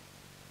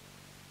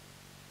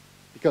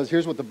 Because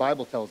here's what the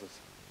Bible tells us.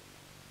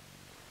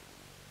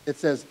 It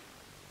says,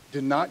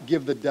 do not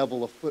give the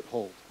devil a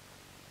foothold.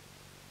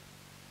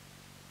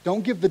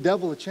 Don't give the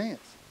devil a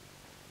chance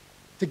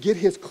to get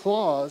his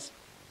claws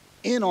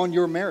in on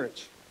your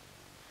marriage.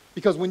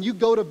 Because when you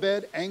go to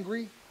bed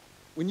angry,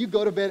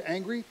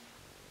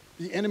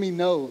 the enemy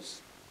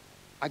knows,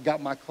 I got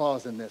my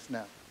claws in this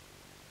now.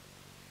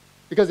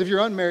 Because if you're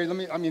unmarried,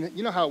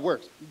 you know how it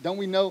works. Don't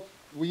we know?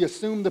 We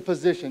assume the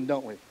position,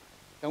 don't we?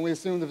 Don't we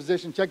assume the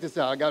position? Check this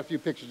out. I got a few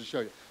pictures to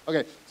show you.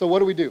 Okay, so what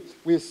do?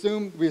 We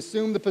assume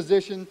the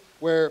position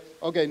where,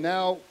 okay,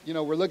 now,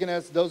 we're looking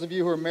at, those of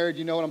you who are married,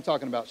 you know what I'm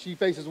talking about. She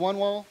faces one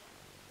wall,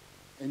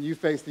 and you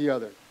face the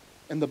other.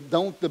 And the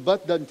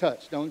butt doesn't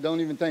touch. Don't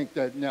even think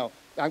that, no,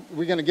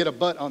 we're going to get a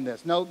butt on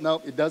this.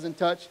 No, it doesn't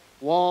touch.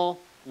 Wall,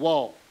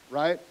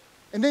 right?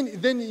 And then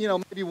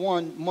maybe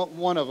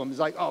one of them is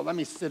like, oh, let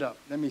me sit up.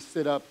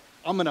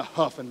 I'm going to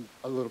huff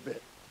a little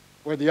bit.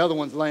 Where the other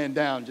one's laying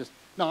down,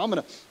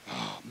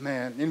 oh,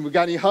 man. And we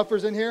got any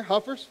huffers in here?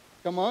 Huffers?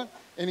 Come on.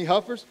 Any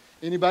huffers?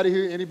 Anybody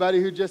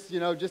who just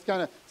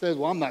kind of says,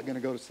 well, I'm not going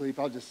to go to sleep.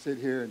 I'll just sit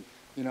here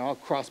and, I'll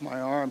cross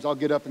my arms. I'll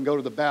get up and go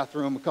to the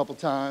bathroom a couple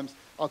times.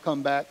 I'll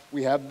come back.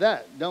 We have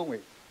that, don't we?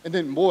 And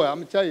then, boy, I'm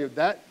going to tell you,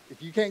 that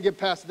if you can't get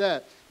past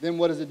that, then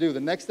what does it do? The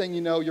next thing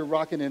you know, you're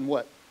rocking in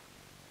what?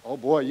 Oh,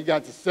 boy, you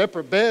got the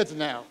separate beds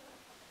now.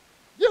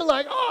 You're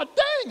like, oh,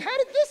 dang, how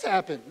did this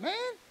happen, man?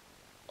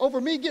 Over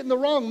me getting the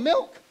wrong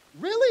milk?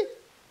 Really?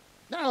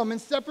 Now I'm in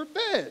separate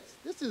beds.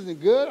 This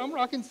isn't good. I'm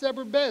rocking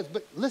separate beds.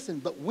 But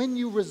listen, when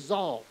you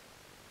resolve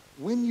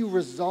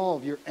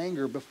your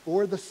anger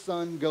before the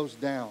sun goes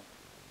down,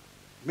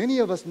 many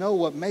of us know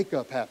what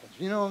makeup happens.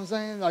 You know what I'm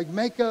saying? Like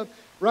makeup,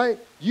 right?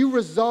 You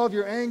resolve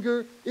your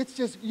anger. It's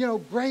just,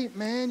 great,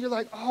 man. You're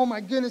like, oh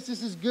my goodness,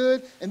 this is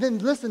good. And then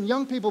listen,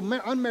 young people,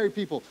 unmarried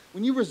people,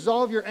 when you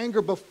resolve your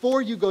anger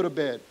before you go to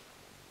bed,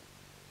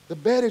 the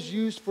bed is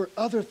used for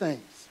other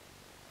things.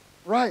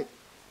 Right.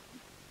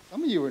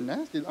 Some of you are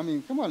nasty.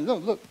 Come on,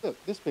 look,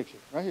 this picture,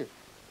 right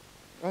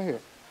here.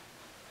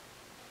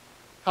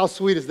 How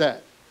sweet is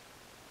that?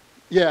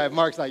 Yeah,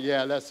 Mark's like,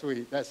 yeah, that's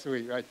sweet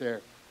right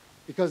there.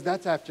 Because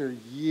that's after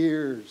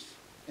years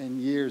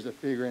and years of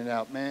figuring it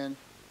out, man.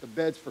 The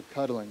bed's for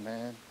cuddling,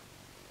 man.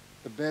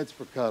 The bed's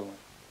for cuddling.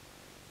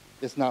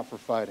 It's not for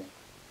fighting.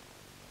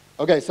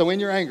 Okay, so in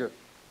your anger,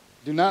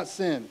 do not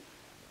sin.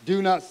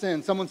 Do not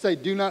sin. Someone say,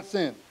 do not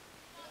sin.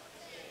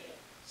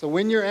 So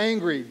when you're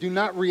angry, do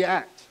not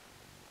react.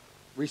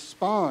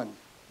 Respond.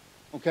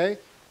 Okay?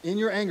 In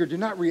your anger, do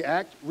not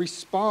react.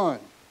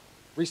 Respond.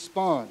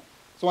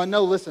 So I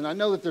know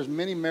that there's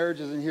many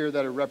marriages in here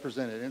that are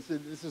represented. And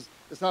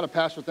it's not a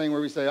pastoral thing where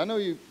we say, I know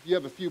you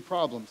have a few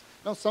problems.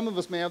 No, some of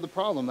us may have the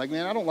problem. Like,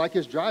 man, I don't like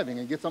his driving.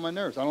 It gets on my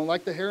nerves. I don't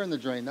like the hair in the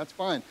drain. That's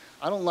fine.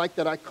 I don't like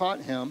that I caught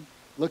him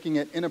looking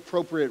at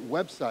inappropriate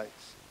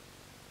websites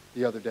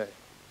the other day.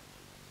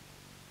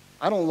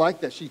 I don't like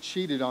that she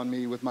cheated on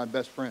me with my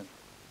best friend.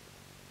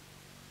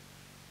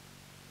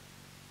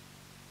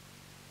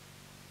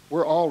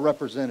 We're all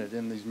represented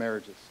in these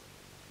marriages.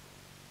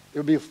 It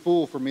would be a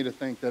fool for me to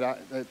think that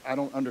I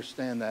don't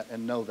understand that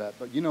and know that.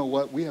 But you know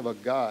what? We have a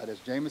God, as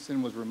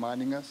Jameson was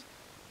reminding us,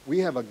 we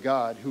have a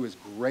God who is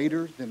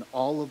greater than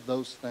all of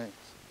those things.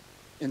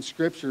 In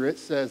Scripture, it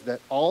says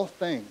that all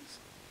things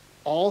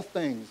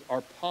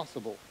are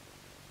possible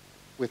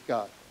with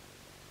God.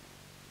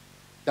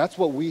 That's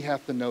what we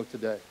have to know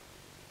today.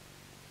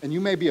 And you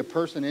may be a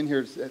person in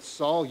here that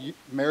saw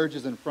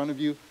marriages in front of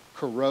you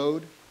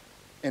corrode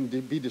and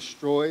to be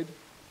destroyed,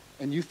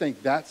 and you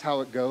think that's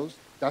how it goes.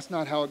 That's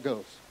not how it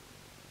goes.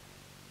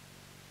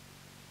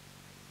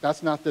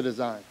 That's not the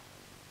design.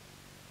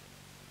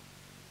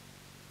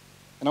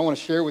 And I want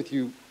to share with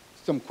you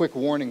some quick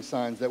warning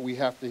signs that we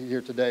have to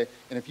hear today.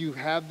 And if you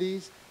have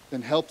these,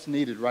 then help's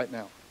needed right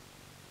now.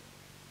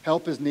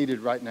 Help is needed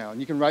right now. And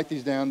you can write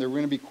these down. They're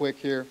going to be quick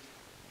here.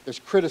 There's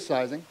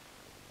criticizing.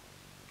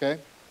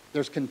 Okay?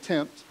 There's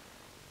contempt.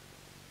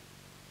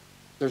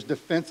 There's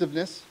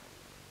defensiveness.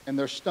 And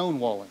there's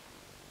stonewalling.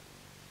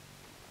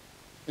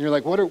 And you're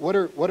like, what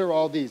are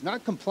all these?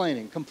 Not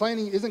complaining.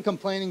 Isn't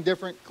complaining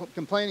different?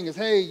 Complaining is,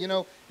 hey,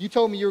 you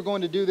told me you were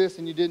going to do this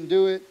and you didn't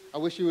do it. I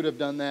wish you would have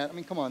done that. I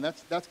mean, come on,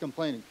 that's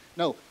complaining.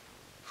 No,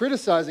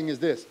 criticizing is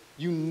this.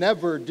 You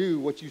never do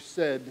what you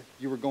said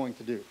you were going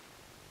to do.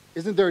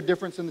 Isn't there a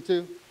difference in the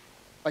two?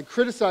 Like,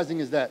 criticizing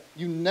is that.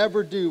 You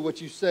never do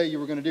what you say you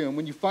were going to do. And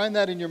when you find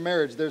that in your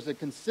marriage, there's a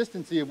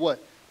consistency of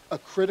what? A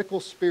critical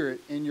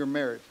spirit in your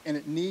marriage. And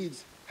it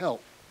needs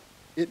help.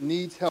 It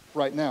needs help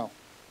right now.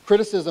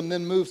 Criticism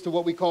then moves to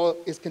what we call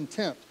is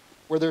contempt,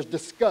 where there's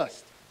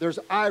disgust, there's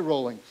eye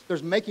rolling,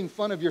 there's making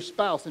fun of your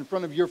spouse in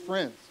front of your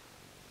friends.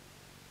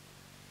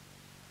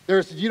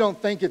 You don't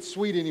think it's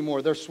sweet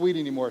anymore, they're sweet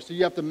anymore. So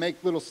you have to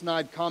make little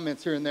snide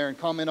comments here and there and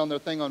comment on their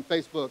thing on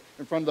Facebook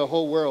in front of the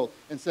whole world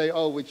and say,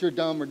 oh, but you're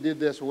dumb or did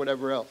this or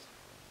whatever else.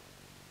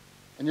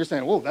 And you're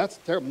saying, whoa, that's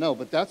terrible. No,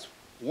 but that's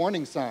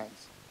warning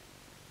signs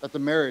that the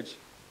marriage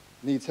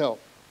needs help.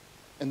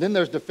 And then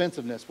there's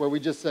defensiveness, where we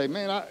just say,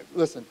 man,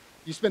 listen,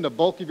 you spend a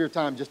bulk of your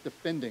time just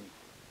defending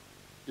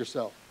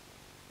yourself.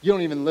 You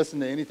don't even listen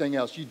to anything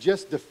else. You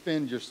just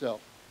defend yourself.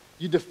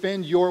 You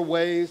defend your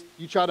ways.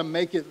 You try to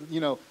make it,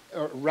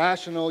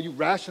 rational. You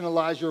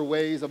rationalize your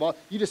ways.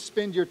 You just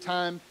spend your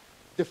time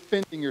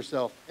defending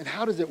yourself. And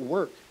how does it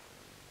work?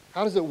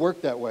 How does it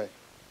work that way?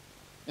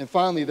 And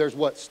finally, there's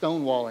what?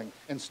 Stonewalling.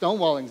 And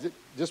stonewalling is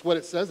just what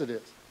it says it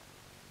is.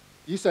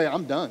 You say,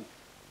 I'm done.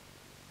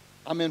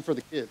 I'm in for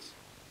the kids.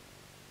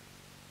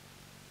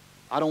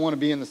 I don't want to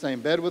be in the same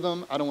bed with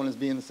them. I don't want to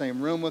be in the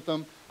same room with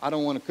them. I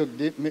don't want to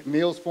cook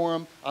meals for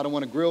them. I don't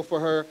want to grill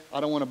for her. I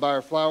don't want to buy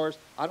her flowers.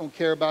 I don't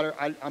care about her.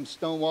 I'm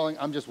stonewalling.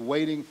 I'm just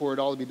waiting for it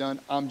all to be done.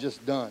 I'm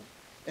just done.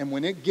 And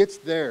when it gets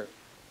there,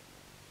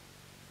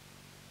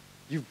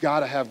 you've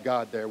got to have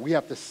God there. We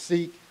have to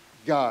seek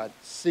God.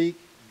 Seek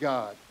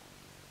God.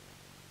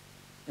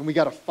 And we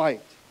got to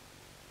fight.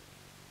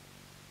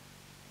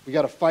 We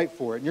got to fight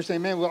for it. And you're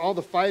saying, man, well, all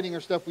the fighting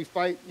or stuff, we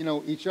fight,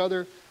 each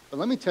other. But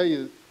let me tell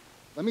you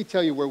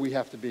where we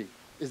have to be,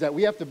 is that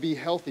we have to be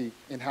healthy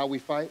in how we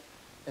fight,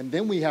 and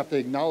then we have to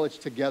acknowledge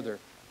together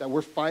that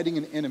we're fighting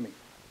an enemy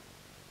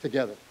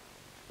together.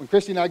 When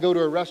Christy and I go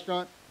to a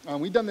restaurant,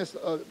 we've done this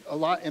a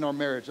lot in our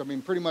marriage. I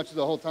mean, pretty much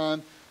the whole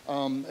time,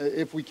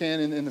 if we can,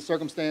 in the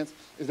circumstance,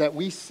 is that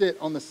we sit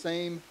on the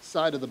same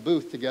side of the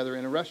booth together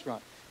in a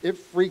restaurant. It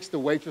freaks the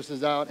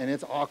waitresses out, and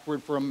it's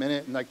awkward for a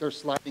minute, and they're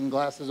sliding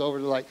glasses over.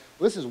 They're like,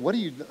 what are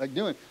you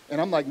doing?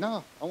 And I'm like,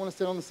 no, I want to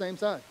sit on the same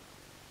side.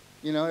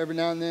 Every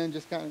now and then,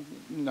 just kind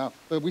of, no.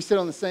 But we sit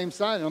on the same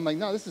side, and I'm like,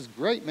 no, this is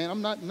great, man.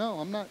 I'm not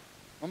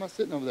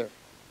sitting over there.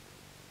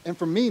 And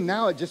for me,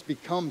 now it just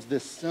becomes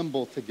this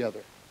symbol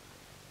together.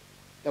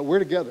 That we're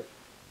together.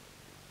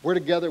 We're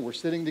together, we're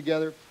sitting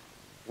together.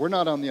 We're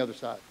not on the other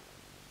side.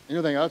 And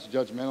you're thinking, oh, that's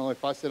judgmental.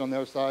 If I sit on the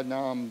other side,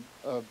 now I'm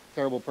a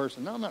terrible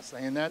person. No, I'm not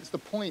saying that. The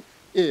point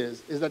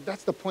is that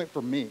that's the point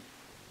for me.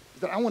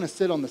 Is that I want to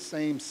sit on the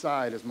same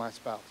side as my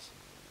spouse.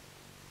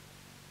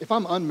 If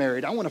I'm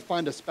unmarried, I want to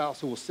find a spouse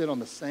who will sit on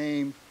the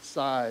same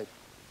side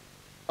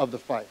of the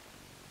fight.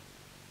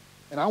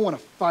 And I want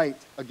to fight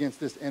against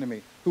this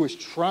enemy who is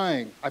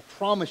trying, I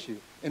promise you,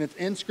 and it's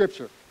in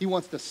Scripture. He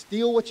wants to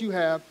steal what you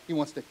have, he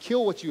wants to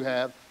kill what you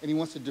have, and he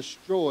wants to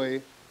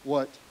destroy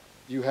what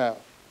you have.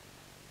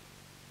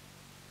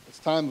 It's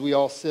time we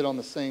all sit on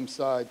the same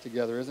side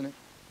together, isn't it?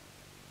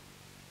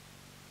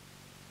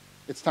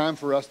 It's time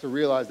for us to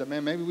realize that,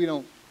 man, maybe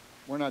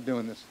we're not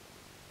doing this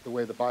the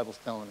way the Bible's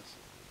telling us.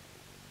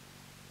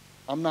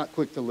 I'm not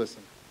quick to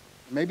listen.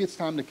 Maybe it's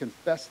time to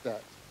confess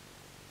that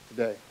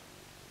today.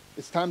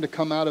 It's time to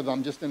come out of,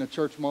 I'm just in a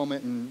church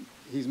moment and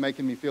he's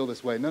making me feel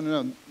this way.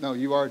 No,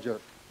 you are a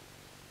jerk.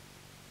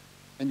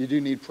 And you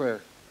do need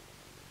prayer.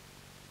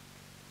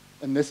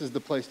 And this is the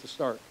place to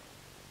start.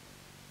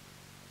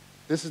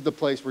 This is the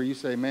place where you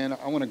say, man,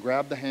 I want to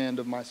grab the hand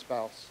of my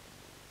spouse.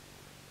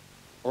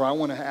 Or I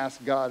want to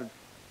ask God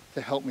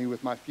to help me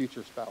with my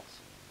future spouse.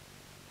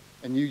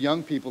 And you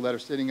young people that are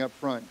sitting up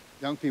front,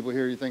 young people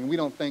here, you're thinking, we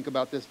don't think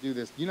about this, do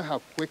this. You know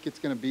how quick it's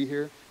going to be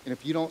here? And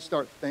if you don't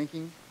start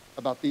thinking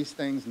about these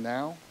things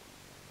now,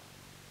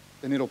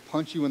 then it'll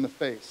punch you in the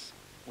face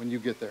when you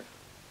get there.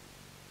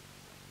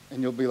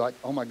 And you'll be like,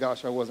 oh my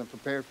gosh, I wasn't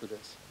prepared for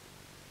this.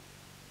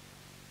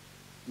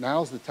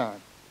 Now's the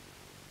time.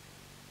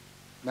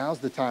 Now's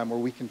the time where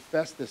we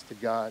confess this to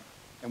God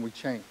and we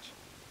change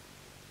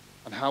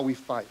on how we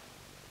fight.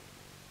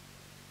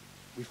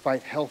 We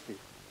fight healthy.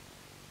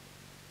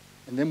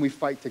 And then we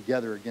fight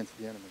together against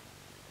the enemy.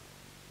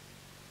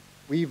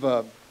 We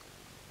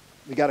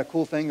got a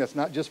cool thing that's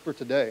not just for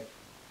today.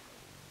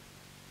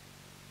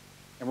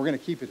 And we're going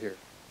to keep it here.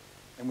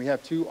 And we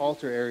have 2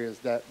 altar areas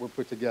that were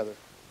put together.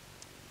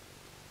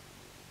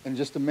 In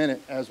just a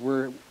minute, as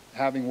we're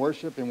having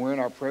worship and we're in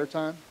our prayer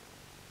time,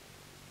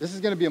 this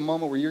is going to be a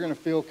moment where you're going to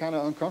feel kind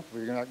of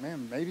uncomfortable. You're going to be like,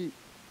 man, maybe,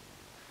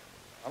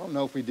 I don't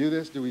know if we do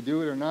this. Do we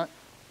do it or not?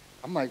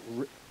 I'm like,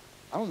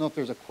 I don't know if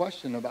there's a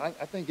question about it.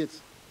 I think it's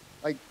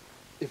like,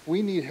 if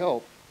we need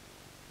help,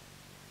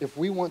 if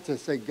we want to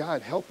say,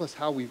 God, help us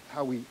how we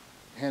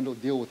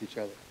deal with each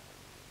other.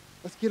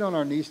 Let's get on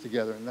our knees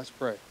together and let's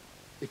pray.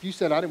 If you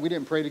said, we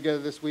didn't pray together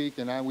this week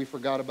and we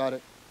forgot about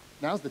it,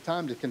 now's the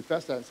time to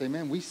confess that and say,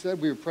 man, we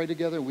said we would pray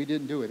together and we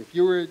didn't do it. If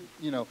you were,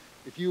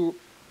 if you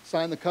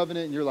signed the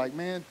covenant and you're like,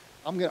 man,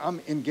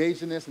 I'm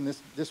engaged in this, and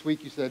this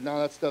week you said, no,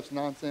 that stuff's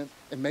nonsense,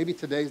 and maybe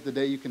today's the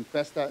day you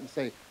confess that and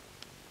say,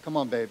 come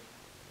on, babe,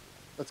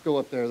 let's go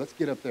up there, let's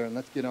get up there, and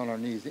let's get on our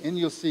knees. And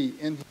you'll see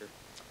in here,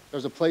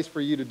 there's a place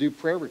for you to do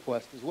prayer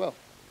requests as well.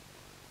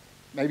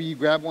 Maybe you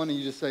grab one and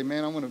you just say,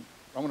 man, I'm going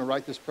to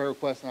write this prayer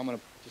request and I'm going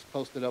to just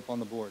post it up on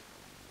the board.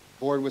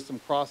 Board with some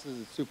crosses,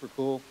 it's super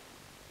cool.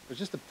 There's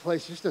just a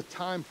place, just a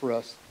time for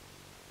us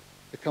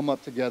to come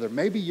up together.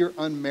 Maybe you're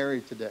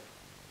unmarried today.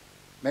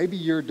 Maybe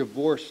you're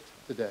divorced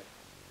today.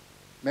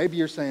 Maybe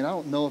you're saying, I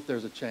don't know if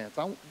there's a chance.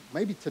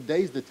 Maybe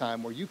today's the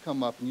time where you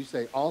come up and you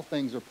say, all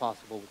things are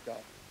possible with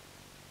God.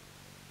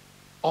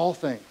 All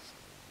things.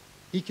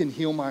 He can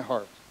heal my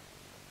heart.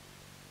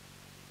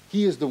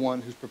 He is the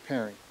one who's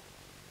preparing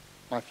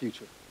my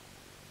future.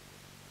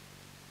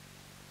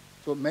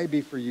 So it may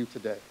be for you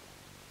today.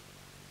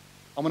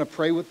 I'm going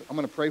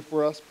to pray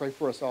for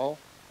us all,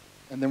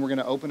 and then we're going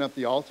to open up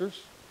the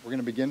altars. We're going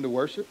to begin to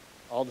worship.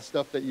 All the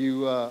stuff that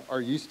you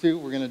are used to,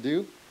 we're going to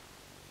do.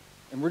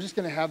 And we're just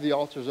going to have the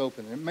altars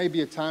open. It may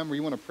be a time where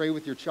you want to pray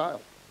with your child.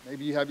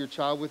 Maybe you have your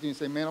child with you and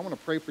say, man, I want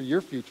to pray for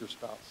your future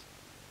spouse.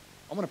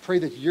 I want to pray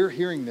that you're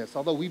hearing this,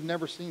 although we've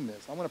never seen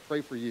this. I want to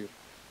pray for you.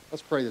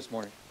 Let's pray this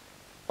morning.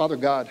 Father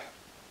God,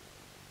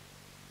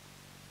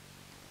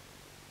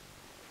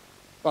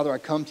 Father, I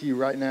come to you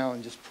right now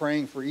and just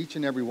praying for each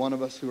and every one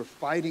of us who are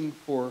fighting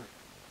for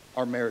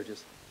our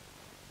marriages.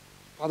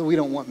 Father, we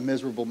don't want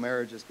miserable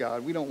marriages,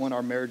 God. We don't want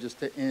our marriages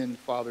to end,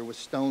 Father, with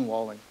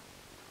stonewalling.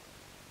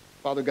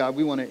 Father God,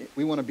 we want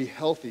to be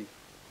healthy.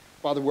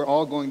 Father, we're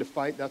all going to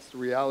fight. That's the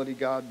reality,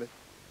 God. But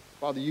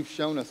Father, you've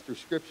shown us through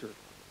Scripture.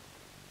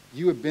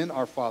 You have been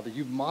our Father.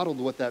 You've modeled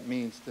what that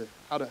means to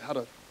how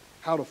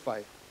to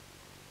fight,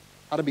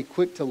 how to be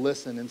quick to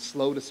listen and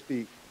slow to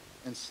speak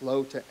and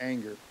slow to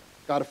anger.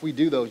 God, if we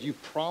do those,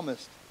 you've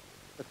promised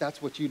that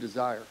that's what you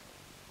desire.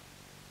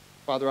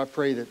 Father, I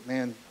pray that,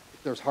 man,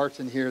 if there's hearts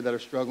in here that are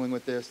struggling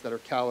with this, that are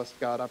calloused,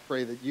 God, I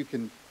pray that you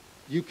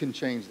can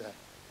change that.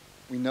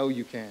 We know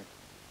you can.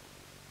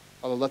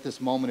 Father, let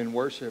this moment in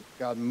worship,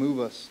 God, move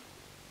us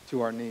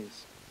to our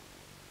knees.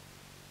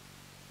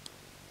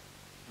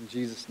 In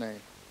Jesus' name,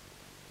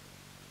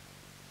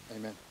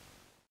 amen.